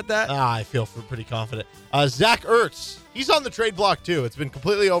sure about that? I feel pretty confident. Zach Ertz, he's on the trade block too. It's been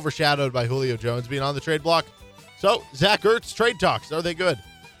completely overshadowed by Julio Jones being on the trade block. So, Zach Ertz trade talks, are they good?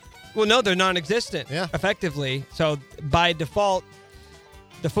 Well, no, they're non-existent, effectively. So, by default,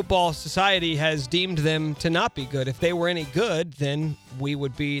 the Football Society has deemed them to not be good. If they were any good, then we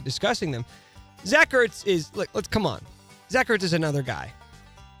would be discussing them. Zach Ertz is, let's come on. Zach Ertz is another guy.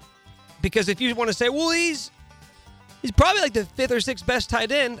 Because if you want to say, well, he's probably like the 5th or 6th best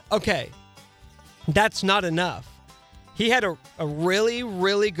tight end, okay. That's not enough. He had a really,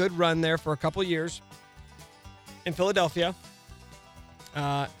 really good run there for a couple years in Philadelphia.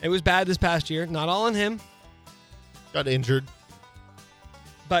 It was bad this past year. Not all on him. Got injured.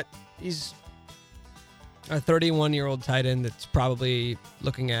 But he's a 31-year-old tight end that's probably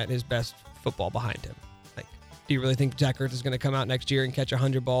looking at his best football behind him. Like, do you really think Zach Ertz is going to come out next year and catch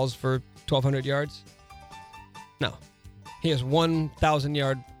 100 balls for 1,200 yards? No. He has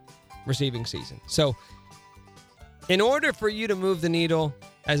 1,000-yard receiving season. So, in order for you to move the needle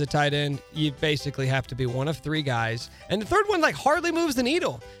as a tight end, you basically have to be one of 3 guys. And the third one, hardly moves the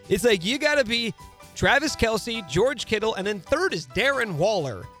needle. It's like you got to be Travis Kelce, George Kittle, and then third is Darren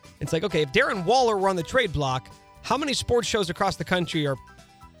Waller. It's like, okay, if Darren Waller were on the trade block, how many sports shows across the country are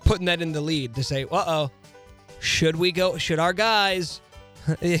putting that in the lead to say, should our guys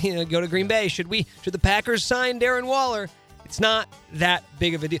go to Green Bay? Should the Packers sign Darren Waller? It's not that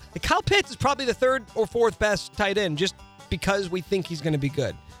big of a deal. Kyle Pitts is probably the 3rd or 4th best tight end just because we think he's going to be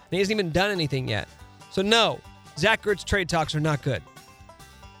good. And he hasn't even done anything yet. So no, Zach Ertz trade talks are not good.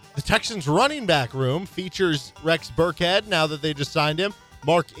 The Texans running back room features Rex Burkhead, now that they just signed him,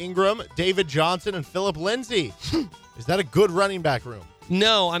 Mark Ingram, David Johnson, and Phillip Lindsay. Is that a good running back room?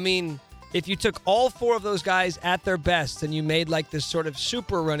 No, I mean, if you took all 4 of those guys at their best and you made like this sort of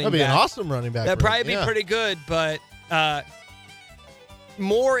super running back. That'd be an awesome running back. That'd probably be pretty good, but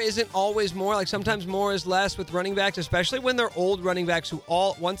more isn't always more. Like sometimes more is less with running backs, especially when they're old running backs who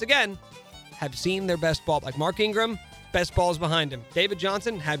all, once again, have seen their best ball. Like Mark Ingram, best balls behind him. David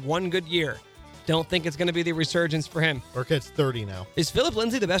Johnson had 1 good year. Don't think it's going to be the resurgence for him. Burkhead's 30 now. Is Phillip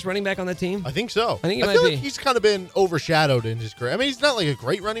Lindsay the best running back on the team? I think so. I think I feel like he's kind of been overshadowed in his career. I mean, he's not like a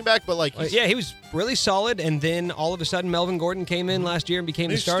great running back, but like yeah, he was really solid, and then all of a sudden Melvin Gordon came in last year and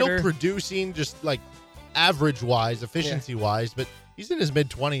became the starter. He's still producing just like average-wise, efficiency-wise, but he's in his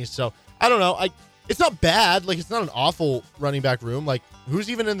mid-20s, so I don't know. It's not bad. Like, it's not an awful running back room. Like, who's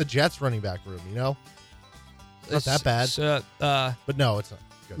even in the Jets running back room, you know? It's not that bad. But no, it's not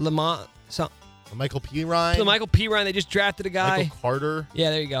good. Lamont, Michael Pirine. So Michael Pirine, they just drafted a guy. Michael Carter. Yeah,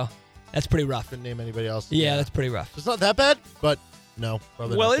 there you go. That's pretty rough. Couldn't name anybody else. Yeah, that's pretty rough. It's not that bad, but no.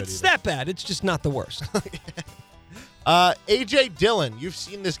 Probably well, not it's good either. that bad. It's just not the worst. A.J. Dillon, you've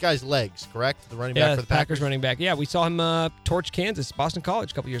seen this guy's legs, correct? The running back for the Packers running back. Yeah, we saw him torch Kansas, Boston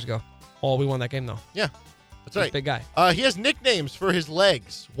College a couple years ago. Oh, we won that game, though. Yeah, that's right. Big guy. He has nicknames for his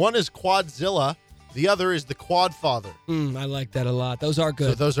legs. One is Quadzilla. The other is the Quad Father. I like that a lot. Those are good.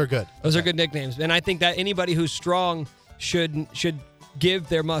 So those are good. Those are good nicknames. And I think that anybody who's strong should give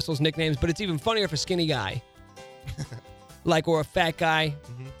their muscles nicknames, but it's even funnier if a skinny guy. Or a fat guy.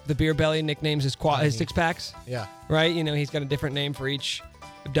 Mm-hmm. The beer belly nicknames his 6-packs. Yeah. Right? He's got a different name for each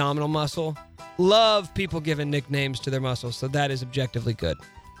abdominal muscle. Love people giving nicknames to their muscles, so that is objectively good.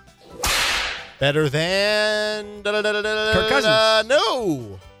 Better than Kirk Cousins.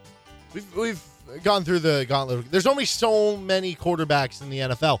 No. We've gone through the gauntlet. There's only so many quarterbacks in the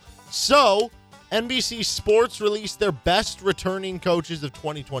NFL. So, NBC Sports released their best returning coaches of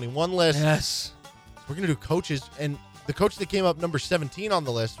 2021 list. Yes. We're going to do coaches, and the coach that came up number 17 on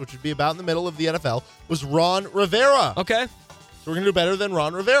the list, which would be about in the middle of the NFL, was Ron Rivera. Okay. So we're going to do better than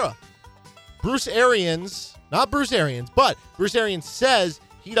Ron Rivera. Bruce Arians, not Bruce Arians, but Bruce Arians says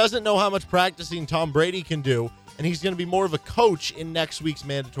he doesn't know how much practicing Tom Brady can do, and he's going to be more of a coach in next week's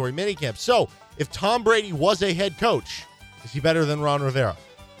mandatory minicamp. So, if Tom Brady was a head coach, is he better than Ron Rivera?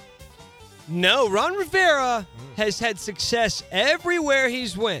 No, Ron Rivera has had success everywhere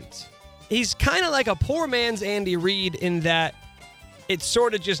he's went. He's kind of like a poor man's Andy Reid in that it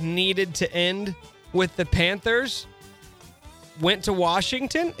sort of just needed to end with the Panthers. Went to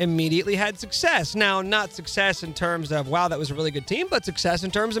Washington, immediately had success. Now, not success in terms of, wow, that was a really good team, but success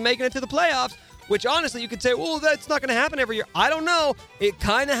in terms of making it to the playoffs, which honestly you could say, well, that's not going to happen every year. I don't know. It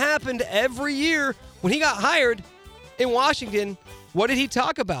kind of happened every year. When he got hired in Washington, what did he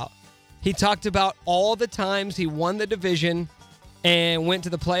talk about? He talked about all the times he won the division and went to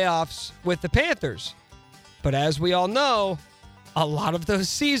the playoffs with the Panthers. But as we all know, a lot of those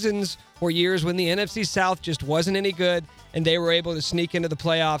seasons were years when the NFC South just wasn't any good, and they were able to sneak into the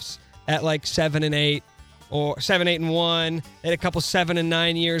playoffs at like 7-8 or 7-8-1. They had a couple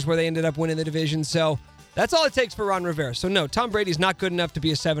 7-9 years where they ended up winning the division. So that's all it takes for Ron Rivera. So no, Tom Brady's not good enough to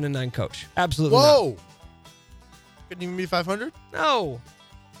be a 7-9 coach. Absolutely Whoa. not. Couldn't even be 500? No.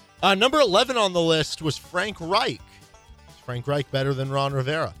 Number 11 on the list was Frank Reich. Is Frank Reich better than Ron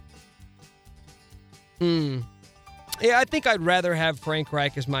Rivera? Yeah, I think I'd rather have Frank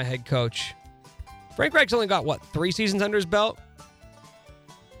Reich as my head coach. Frank Reich's only got, 3 seasons under his belt?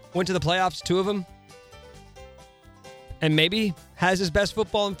 Went to the playoffs, 2 of them. And maybe has his best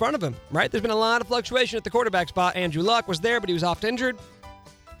football in front of him, right? There's been a lot of fluctuation at the quarterback spot. Andrew Luck was there, but he was oft injured.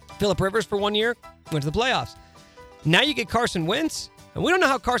 Phillip Rivers for 1 year went to the playoffs. Now you get Carson Wentz, and we don't know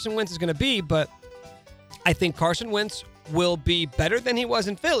how Carson Wentz is going to be, but I think Carson Wentz will be better than he was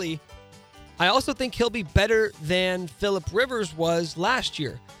in Philly. I also think he'll be better than Phillip Rivers was last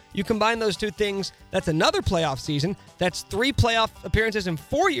year. You combine those two things, that's another playoff season. That's 3 playoff appearances in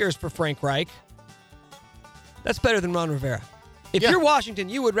 4 years for Frank Reich. That's better than Ron Rivera. If you're Washington,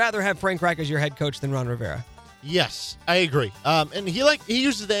 you would rather have Frank Reich as your head coach than Ron Rivera. Yes, I agree. And he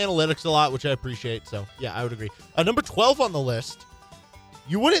uses the analytics a lot, which I appreciate. So, yeah, I would agree. Number 12 on the list,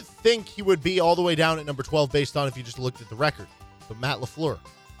 you wouldn't think he would be all the way down at number 12 based on if you just looked at the record. But Matt LaFleur.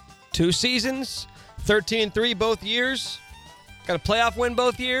 2 seasons, 13-3 both years. Got a playoff win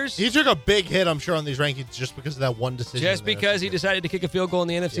both years. He took a big hit, I'm sure, on these rankings just because of that one decision. Just because he decided to kick a field goal in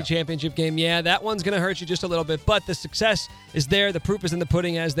the NFC Championship game. Yeah, that one's going to hurt you just a little bit, but the success is there. The proof is in the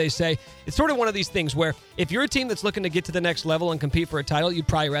pudding, as they say. It's sort of one of these things where if you're a team that's looking to get to the next level and compete for a title, you'd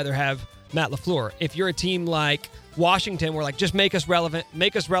probably rather have Matt LaFleur. If you're a team like Washington, where just make us relevant,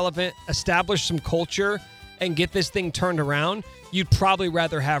 establish some culture, and get this thing turned around, you'd probably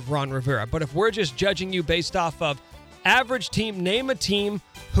rather have Ron Rivera. But if we're just judging you based off of average team, name a team,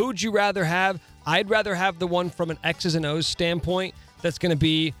 who'd you rather have? I'd rather have the one from an X's and O's standpoint that's going to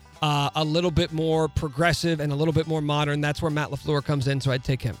be a little bit more progressive and a little bit more modern. That's where Matt LaFleur comes in, so I'd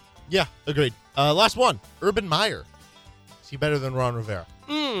take him. Yeah, agreed. Last one, Urban Meyer. Is he better than Ron Rivera?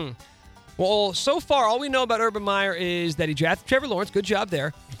 Well, so far, all we know about Urban Meyer is that he drafted Trevor Lawrence. Good job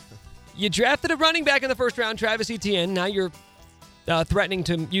there. You drafted a running back in the first round, Travis Etienne. Now you're threatening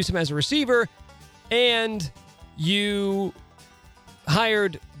to use him as a receiver. And you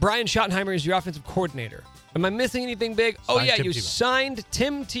hired Brian Schottenheimer as your offensive coordinator. Am I missing anything big? You signed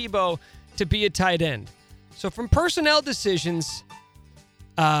Tim Tebow to be a tight end. So from personnel decisions,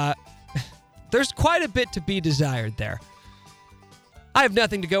 there's quite a bit to be desired there. I have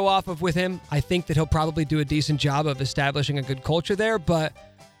nothing to go off of with him. I think that he'll probably do a decent job of establishing a good culture there, but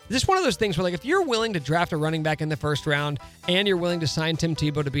this is one of those things where, if you're willing to draft a running back in the first round and you're willing to sign Tim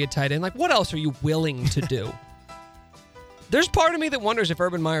Tebow to be a tight end, what else are you willing to do? There's part of me that wonders if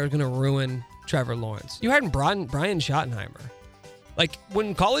Urban Meyer is going to ruin Trevor Lawrence. You had Brian Schottenheimer.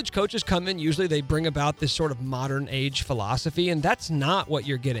 When college coaches come in, usually they bring about this sort of modern age philosophy, and that's not what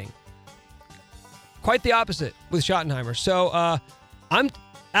you're getting. Quite the opposite with Schottenheimer. So I'm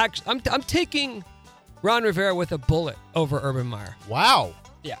taking Ron Rivera with a bullet over Urban Meyer. Wow.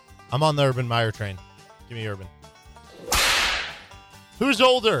 Yeah. I'm on the Urban Meyer train. Give me Urban. Who's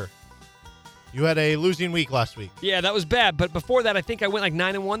older? You had a losing week last week. Yeah, that was bad. But before that, I think I went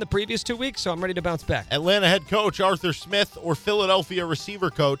 9-1 the previous 2 weeks, so I'm ready to bounce back. Atlanta head coach Arthur Smith or Philadelphia receiver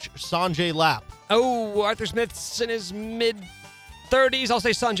coach Sanjay Lapp? Oh, Arthur Smith's in his mid-30s. I'll say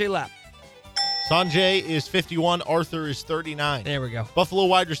Sanjay Lapp. Sanjay is 51. Arthur is 39. There we go. Buffalo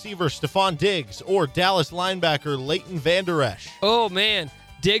wide receiver Stephon Diggs or Dallas linebacker Leighton Vander Esch? Oh, man.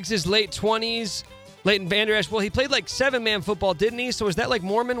 Diggs is late 20s. Leighton Vander Esch, well, he played 7-man football, didn't he? So is that like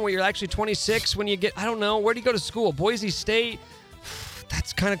Mormon where you're actually 26 when you get, I don't know, where do you go to school? Boise State?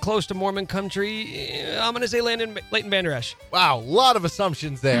 That's kind of close to Mormon country. I'm going to say Leighton Vander Esch. Wow, a lot of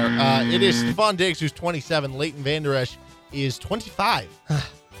assumptions there. It is Stephon Diggs who's 27. Leighton Vander Esch is 25.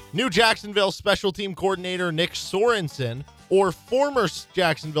 New Jacksonville special team coordinator Nick Sorensen or former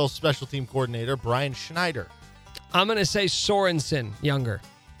Jacksonville special team coordinator Brian Schneider? I'm going to say Sorensen, younger.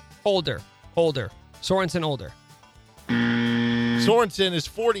 Older. Sorensen, older. Sorensen is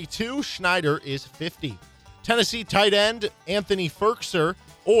 42. Schneider is 50. Tennessee tight end Anthony Ferkser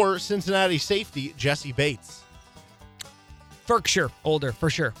or Cincinnati safety Jesse Bates? Ferkser, older, for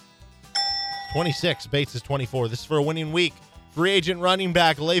sure. 26. Bates is 24. This is for a winning week. Free agent running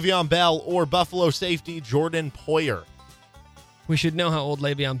back Le'Veon Bell or Buffalo safety Jordan Poyer? We should know how old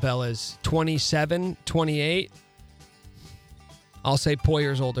Le'Veon Bell is. 27, 28. I'll say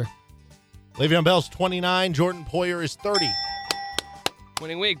Poyer's older. Le'Veon Bell's 29. Jordan Poyer is 30.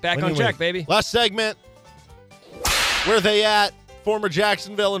 Winning week. Back Winning on track, week. baby. Last segment. Where they at? Former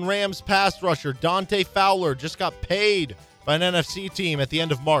Jacksonville and Rams pass rusher Dante Fowler just got paid by an NFC team at the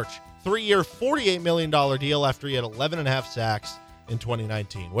end of March. 3-year, $48 million deal after he had 11.5 sacks in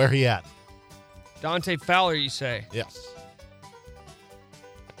 2019. Where he at? Dante Fowler, you say? Yes.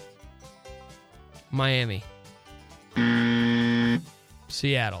 Miami.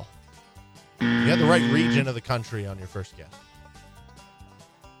 Seattle. You had the right region of the country on your first guess.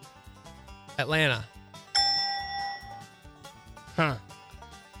 Atlanta. Huh.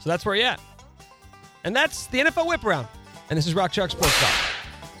 So that's where you're at. And that's the NFL Whip Around. And this is Rock Chalk Sports Talk.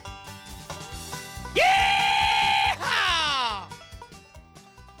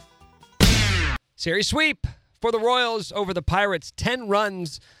 Series sweep for the Royals over the Pirates. 10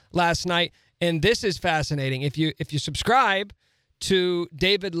 runs last night. And this is fascinating. If you subscribe to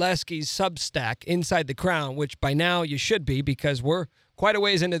David Lesky's Substack, Inside the Crown, which by now you should be because we're quite a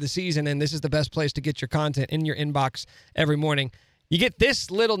ways into the season and this is the best place to get your content in your inbox every morning, you get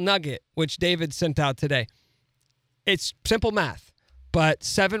this little nugget, which David sent out today. It's simple math, but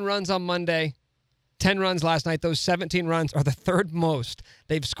 7 runs on Monday, 10 runs last night. Those 17 runs are the third most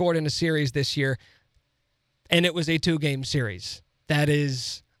they've scored in a series this year, and it was a 2-game series. That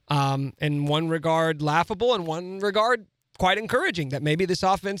is, in one regard, laughable, in one regard, quite encouraging that maybe this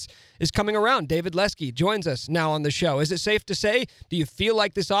offense is coming around. David Lesky joins us now on the show. Is it safe to say, do you feel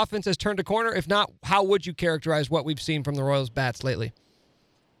like this offense has turned a corner? If not, how would you characterize what we've seen from the Royals bats lately?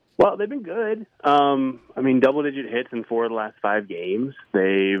 Well, they've been good. Double-digit hits in 4 of the last 5 games.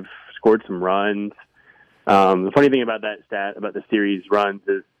 They've scored some runs. The funny thing about that stat, about the series runs,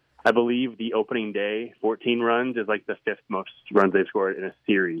 is I believe the opening day, 14 runs, is like the 5th most runs they've scored in a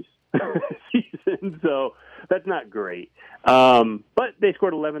series season. So that's not great. But they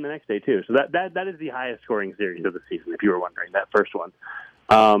scored 11 the next day, too. So that is the highest scoring series of the season, if you were wondering, that first one.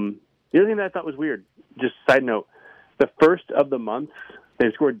 The other thing that I thought was weird, just side note, the first of the months,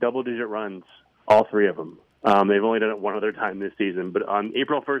 they've scored double-digit runs, all 3 of them. They've only done it one other time this season, but on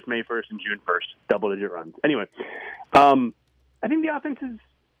April 1st, May 1st, and June 1st, double-digit runs. Anyway, I think the offense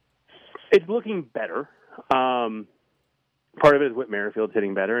it's looking better. Part of it is Whit Merrifield's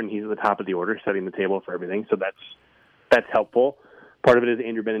hitting better, and he's at the top of the order, setting the table for everything, so that's helpful. Part of it is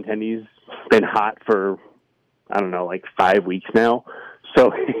Andrew Benintendi's been hot for, 5 weeks now,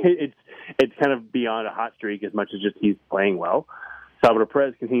 so it's kind of beyond a hot streak as much as just he's playing well. Salvador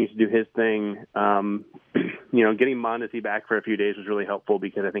Perez continues to do his thing. Getting Mondesi back for a few days was really helpful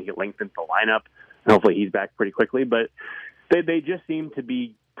because I think it lengthens the lineup, and hopefully he's back pretty quickly. But they just seem to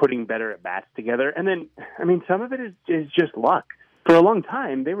be putting better at bats together. And then, some of it is just luck. For a long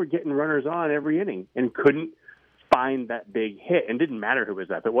time, they were getting runners on every inning and couldn't find that big hit. And it didn't matter who was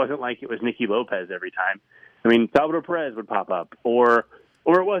up. It wasn't like it was Nicky Lopez every time. Salvador Perez would pop up, or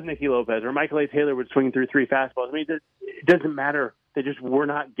it was Nicky Lopez, or Michael A. Taylor would swing through 3 fastballs. It doesn't matter. They just were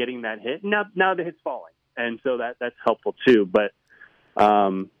not getting that hit. Now the hit's falling, and so that's helppful too. But I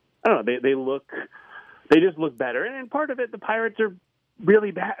don't know. They just look better, and part of it, the Pirates are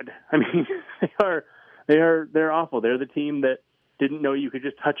really bad. They're awful. They're the team that didn't know you could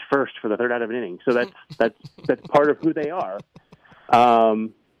just touch first for the 3rd out of an inning. So that's part of who they are.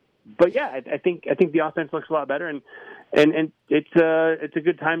 But yeah, I think the offense looks a lot better, and it's a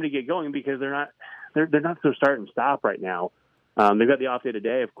good time to get going because they're not so start and stop right now. They've got the off day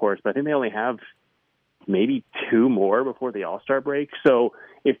today, of course, but I think they only have maybe 2 more before the All-Star break. So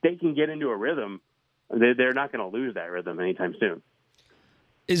if they can get into a rhythm, they're not going to lose that rhythm anytime soon.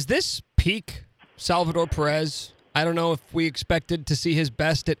 Is this peak Salvador Perez? I don't know if we expected to see his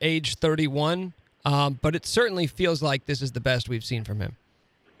best at age 31, but it certainly feels like this is the best we've seen from him.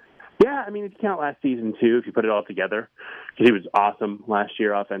 Yeah, if you count last season, too, if you put it all together, because he was awesome last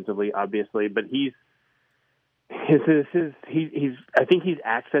year offensively, obviously, but I think he's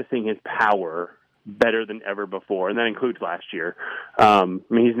accessing his power better than ever before, and that includes last year.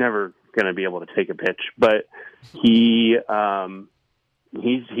 He's never going to be able to take a pitch, but he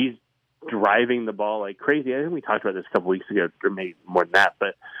he's driving the ball like crazy. I think we talked about this a couple weeks ago, or maybe more than that.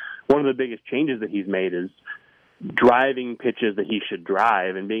 But one of the biggest changes that he's made is driving pitches that he should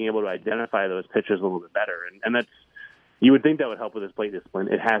drive and being able to identify those pitches a little bit better. And that's, you would think that would help with his plate discipline.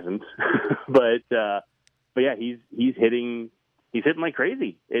 It hasn't, but yeah, he's hitting like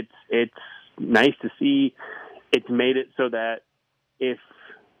crazy. It's nice to see. It's made it so that if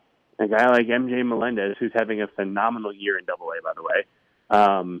a guy like MJ Melendez, who's having a phenomenal year in Double-A, by the way,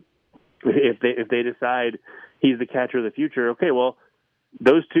 if they decide he's the catcher of the future, okay, well,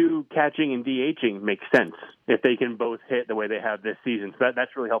 those two catching and DHing makes sense if they can both hit the way they have this season. So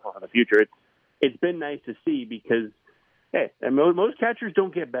that's really helpful for the future. It's been nice to see because, hey, most catchers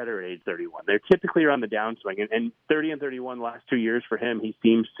don't get better at age 31. They're typically around the downswing, and 30 and 31 the last 2 years for him, he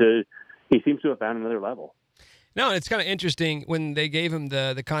seems to have found another level. No, it's kind of interesting when they gave him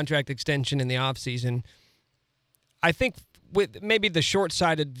the contract extension in the offseason. I think with maybe the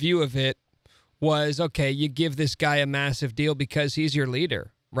short-sighted view of it was, okay, you give this guy a massive deal because he's your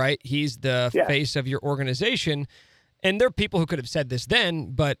leader, right? He's the face of your organization. And there are people who could have said this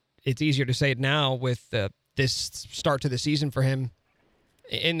then, but it's easier to say it now with this start to the season for him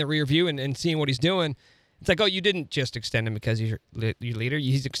in the rear view and seeing what he's doing. It's like, oh, you didn't just extend him because he's your leader.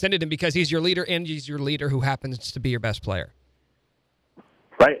 He's extended him because he's your leader, and he's your leader who happens to be your best player.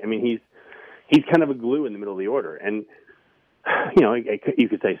 Right. I mean, he's kind of a glue in the middle of the order. And, you know, you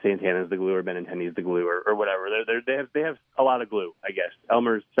could say Santana's the glue or Benintendi's the glue or whatever. They have a lot of glue, I guess.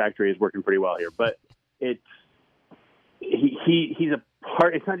 Elmer's factory is working pretty well here, but he's a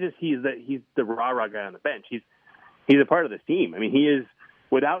part. It's not just he's the rah-rah guy on the bench. He's a part of this team. I mean, he is,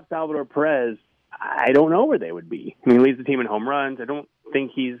 without Salvador Perez, I don't know where they would be. I mean, he leads the team in home runs. I don't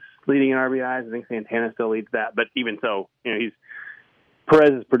think he's leading in RBIs. I think Santana still leads that, but even so, you know,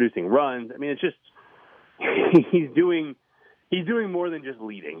 Perez is producing runs. I mean, it's just he's doing more than just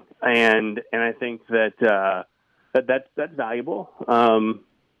leading, and I think that's valuable.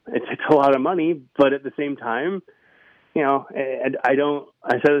 It's a lot of money, but at the same time, you know,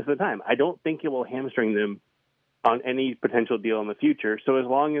 I said this at the time, I don't think it will hamstring them on any potential deal in the future. So as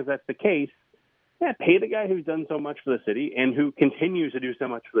long as that's the case, yeah, pay the guy who's done so much for the city and who continues to do so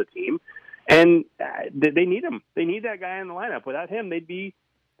much for the team. And they need him. They need that guy in the lineup. Without him, they'd be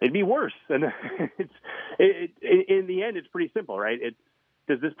worse. And in the end, it's pretty simple, right?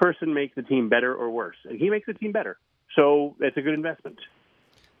 Does this person make the team better or worse? And he makes the team better. So it's a good investment.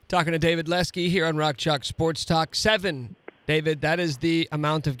 Talking to David Lesky here on Rock Chalk Sports Talk. 7, David, that is the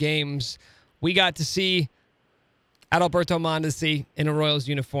amount of games we got to see Adalberto Mondesi in a Royals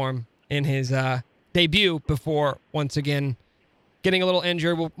uniform in his debut before, once again, getting a little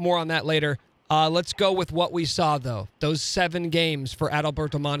injured. More on that later. Let's go with what we saw, though. Those 7 games for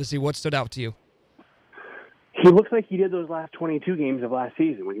Adalberto Mondesi, what stood out to you? He looks like he did those last 22 games of last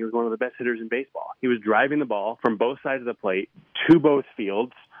season when he was one of the best hitters in baseball. He was driving the ball from both sides of the plate to both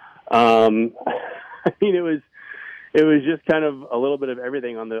fields. I mean, it was just kind of a little bit of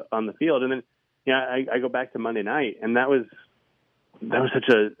everything on the field. And then, you know, I go back to Monday night, and that was such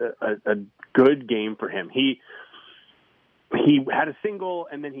a good game for him. He had a single,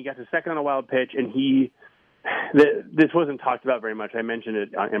 and then he got to second on a wild pitch, and this wasn't talked about very much. I mentioned it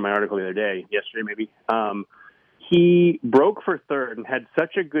in my article the other day, yesterday maybe. He broke for third and had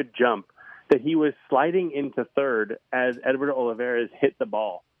such a good jump that he was sliding into third as Edward Olivares hit the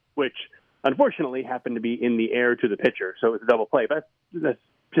ball, which unfortunately happened to be in the air to the pitcher, so it was a double play. But that's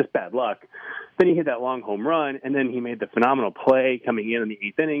just bad luck. Then he hit that long home run, and then he made the phenomenal play coming in the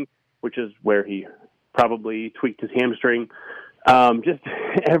 8th inning, which is where he probably tweaked his hamstring. Just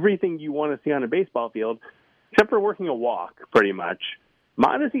everything you want to see on a baseball field, except for working a walk, pretty much.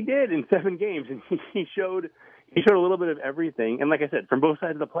 Mondesi did in 7 games, and he showed a little bit of everything. And like I said, from both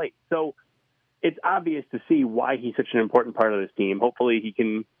sides of the plate. So it's obvious to see why he's such an important part of this team. Hopefully he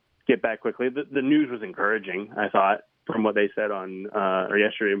can get back quickly. The news was encouraging, I thought, from what they said on or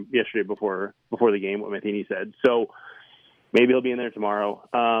yesterday before the game, what Matheny said. So maybe he'll be in there tomorrow.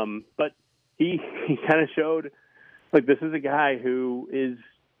 But he kind of showed, like, this is a guy who is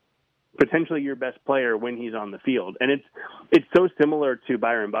potentially your best player when he's on the field. And it's so similar to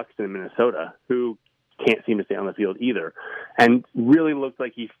Byron Buxton in Minnesota, who can't seem to stay on the field either, and really looked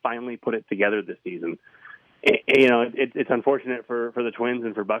like he finally put it together this season. You know, it's unfortunate for the Twins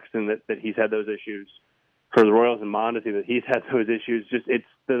and for Buxton that he's had those issues. For the Royals and Mondesi that he's had those issues. Just it's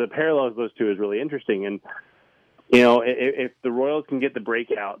the parallels of those two is really interesting. And you know, if the Royals can get the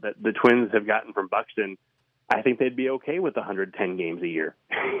breakout that the Twins have gotten from Buxton, I think they'd be okay with 110 games a year.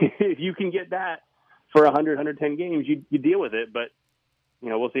 If you can get that for 110 games, you deal with it. But you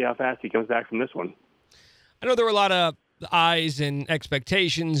know, we'll see how fast he comes back from this one. I know there were a lot of eyes and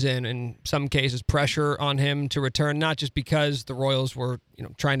expectations and in some cases pressure on him to return, not just because the Royals were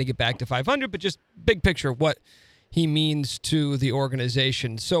trying to get back to 500, but just big picture of what he means to the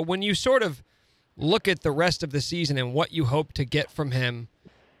organization. So when you sort of look at the rest of the season and what you hope to get from him,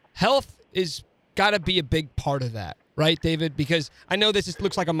 health is got to be a big part of that, right, David? Because I know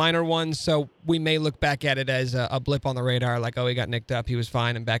looks like a minor one, so we may look back at it as a blip on the radar, like, oh, he got nicked up, he was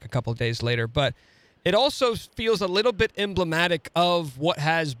fine, and back a couple of days later. But it also feels a little bit emblematic of what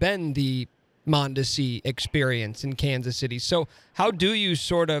has been the Mondesi experience in Kansas City. So how do you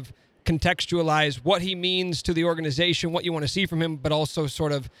sort of contextualize what he means to the organization, what you want to see from him, but also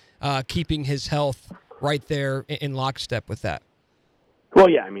sort of keeping his health right there in lockstep with that? Well,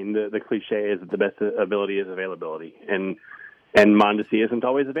 yeah, I mean, the cliche is that the best ability is availability, and Mondesi isn't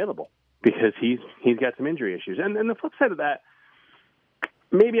always available because he's got some injury issues. And the flip side of that,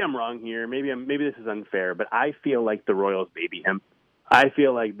 maybe I'm wrong here, maybe this is unfair, but I feel like the Royals baby him. I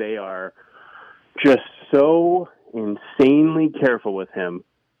feel like they are just so insanely careful with him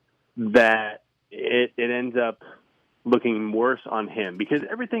that it ends up looking worse on him, because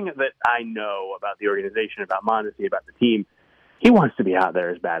everything that I know about the organization, about Mondesi, about the team, he wants to be out there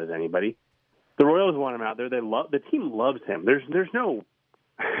as bad as anybody. The Royals want him out there. The team loves him. There's no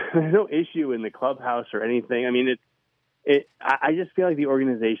issue in the clubhouse or anything. I mean, I just feel like the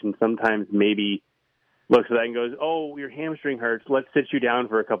organization sometimes maybe looks at that and goes, "Oh, your hamstring hurts. Let's sit you down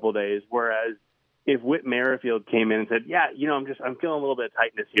for a couple of days." Whereas if Whit Merrifield came in and said, "Yeah, I'm feeling a little bit of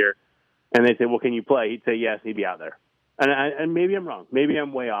tightness here," and they say, "Well, can you play?" He'd say, "Yes." He'd be out there. And maybe I'm wrong. Maybe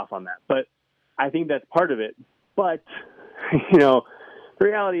I'm way off on that. But I think that's part of it. But the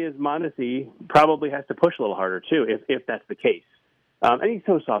reality is Mondesi probably has to push a little harder too, if that's the case. And he's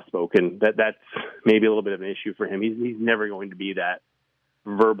so soft-spoken that's maybe a little bit of an issue for him. He's never going to be that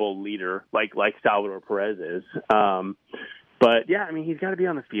verbal leader like Salvador Perez is. But yeah, I mean, he's got to be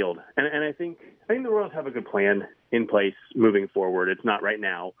on the field, and I think the Royals have a good plan in place moving forward. It's not right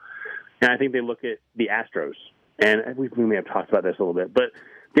now, and I think they look at the Astros, and we may have talked about this a little bit, but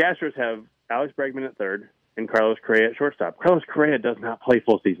the Astros have Alex Bregman at third and Carlos Correa at shortstop. Carlos Correa does not play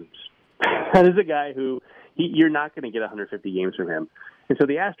full seasons. That is a guy who you're not going to get 150 games from him, and so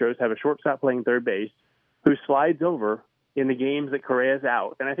the Astros have a shortstop playing third base who slides over in the games that Correa's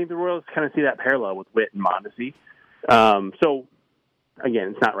out, and I think the Royals kind of see that parallel with Whit and Mondesi. So, again,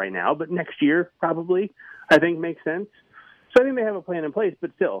 it's not right now, but next year probably, I think, makes sense. So I think they have a plan in place,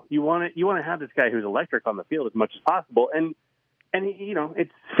 but still, you want to have this guy who's electric on the field as much as possible. And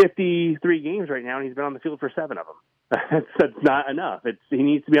it's 53 games right now, and he's been on the field for 7 of them. That's not enough. He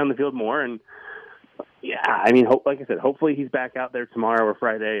needs to be on the field more. And yeah, I mean, like I said, hopefully he's back out there tomorrow or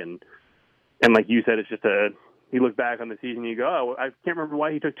Friday. And like you said, it's just you look back on the season, you go, oh, I can't remember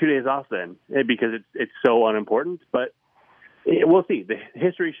why he took 2 days off then, because it's so unimportant. But we'll see. The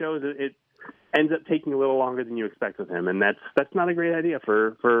history shows that it ends up taking a little longer than you expect with him, and that's not a great idea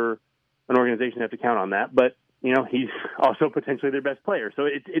for an organization to have to count on that. But he's also potentially their best player, so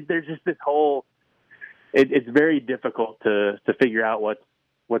there's just this whole. It's very difficult to figure out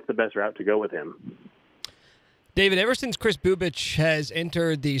what's the best route to go with him. David, ever since Kris Bubic has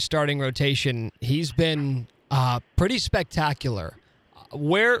entered the starting rotation, he's been pretty spectacular.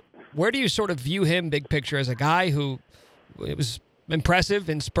 Where do you sort of view him, big picture, as a guy who it was impressive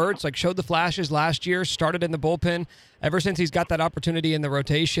in spurts, like showed the flashes last year, started in the bullpen. Ever since he's got that opportunity in the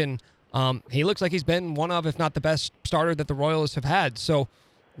rotation, he looks like he's been one of, if not the best starter that the Royals have had. So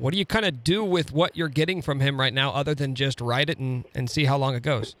what do you kind of do with what you're getting from him right now other than just ride it and see how long it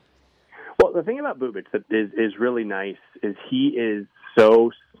goes? Well, the thing about Bubic that is really nice is he is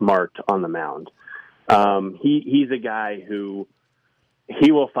so smart on the mound. He's a guy who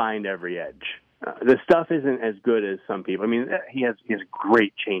he will find every edge. The stuff isn't as good as some people. I mean, he has a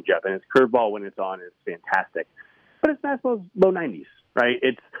great changeup, and his curveball when it's on is fantastic. But his fastball's low 90s, right?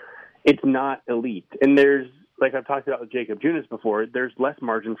 It's not elite. And there's, like I've talked about with Jacob Junis before, there's less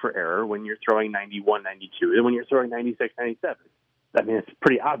margin for error when you're throwing 91, 92 than when you're throwing 96, 97. I mean, it's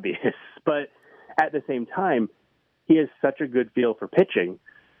pretty obvious. But at the same time, he has such a good feel for pitching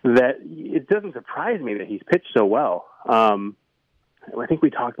that it doesn't surprise me that he's pitched so well. I think we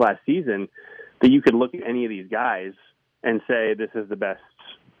talked last season that you could look at any of these guys and say this is the best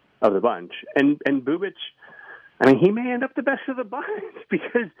of the bunch. And Bubic, I mean, he may end up the best of the bunch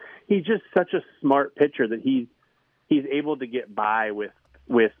because he's just such a smart pitcher that he's able to get by with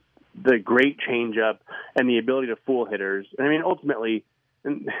the great changeup and the ability to fool hitters. And I mean, ultimately,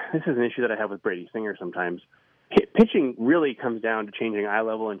 and this is an issue that I have with Brady Singer sometimes, pitching really comes down to changing eye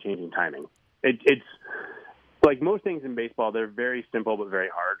level and changing timing. It's like most things in baseball, they're very simple but very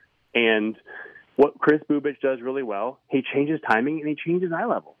hard. And what Chris Bubic does really well, he changes timing and he changes eye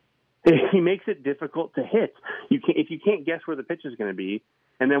level. He makes it difficult to hit. If you can't guess where the pitch is going to be,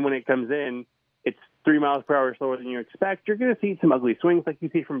 and then when it comes in, it's 3 miles per hour slower than you expect, you're going to see some ugly swings like you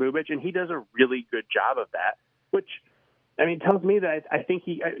see from Bubic, and he does a really good job of that, which, I mean, tells me that I think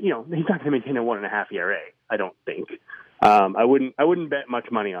he's not going to maintain a 1.5 ERA, I don't think. I wouldn't bet much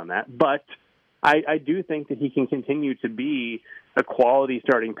money on that, but I do think that he can continue to be a quality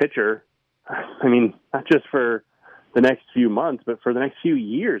starting pitcher. I mean, not just for the next few months, but for the next few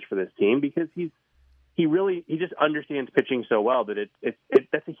years for this team, because he just understands pitching so well that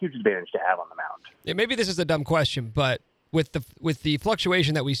that's a huge advantage to have on the mound. Yeah, maybe this is a dumb question, but with the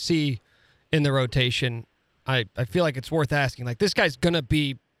fluctuation that we see in the rotation, I feel like it's worth asking. Like, this guy's gonna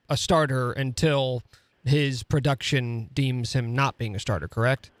be a starter until his production deems him not being a starter,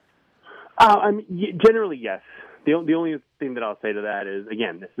 correct? Generally, yes. The only thing that I'll say to that is,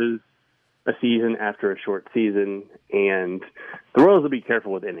 again, this is a season after a short season, and the Royals will be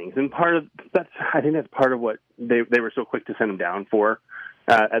careful with innings. And I think that's part of what they were so quick to send him down for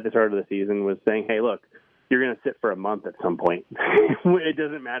at the start of the season, was saying, hey, look, you're going to sit for a month at some point. It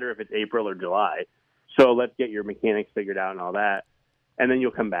doesn't matter if it's April or July. So let's get your mechanics figured out and all that. And then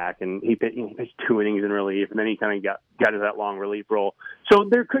you'll come back, and he pitched 2 innings in relief, and then he kind of got into that long relief role. So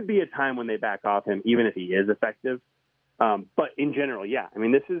there could be a time when they back off him, even if he is effective. But in general, yeah. I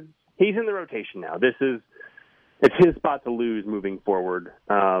mean, he's in the rotation now. It's his spot to lose moving forward.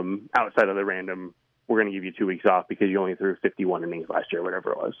 Outside of the random, we're going to give you 2 weeks off because you only threw 51 innings last year,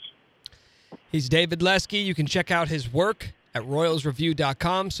 whatever it was. He's David Lesky. You can check out his work at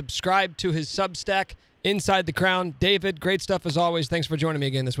RoyalsReview.com. Subscribe to his Substack, Inside the Crown. David, great stuff as always. Thanks for joining me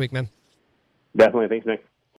again this week, man. Definitely. Thanks, Nick.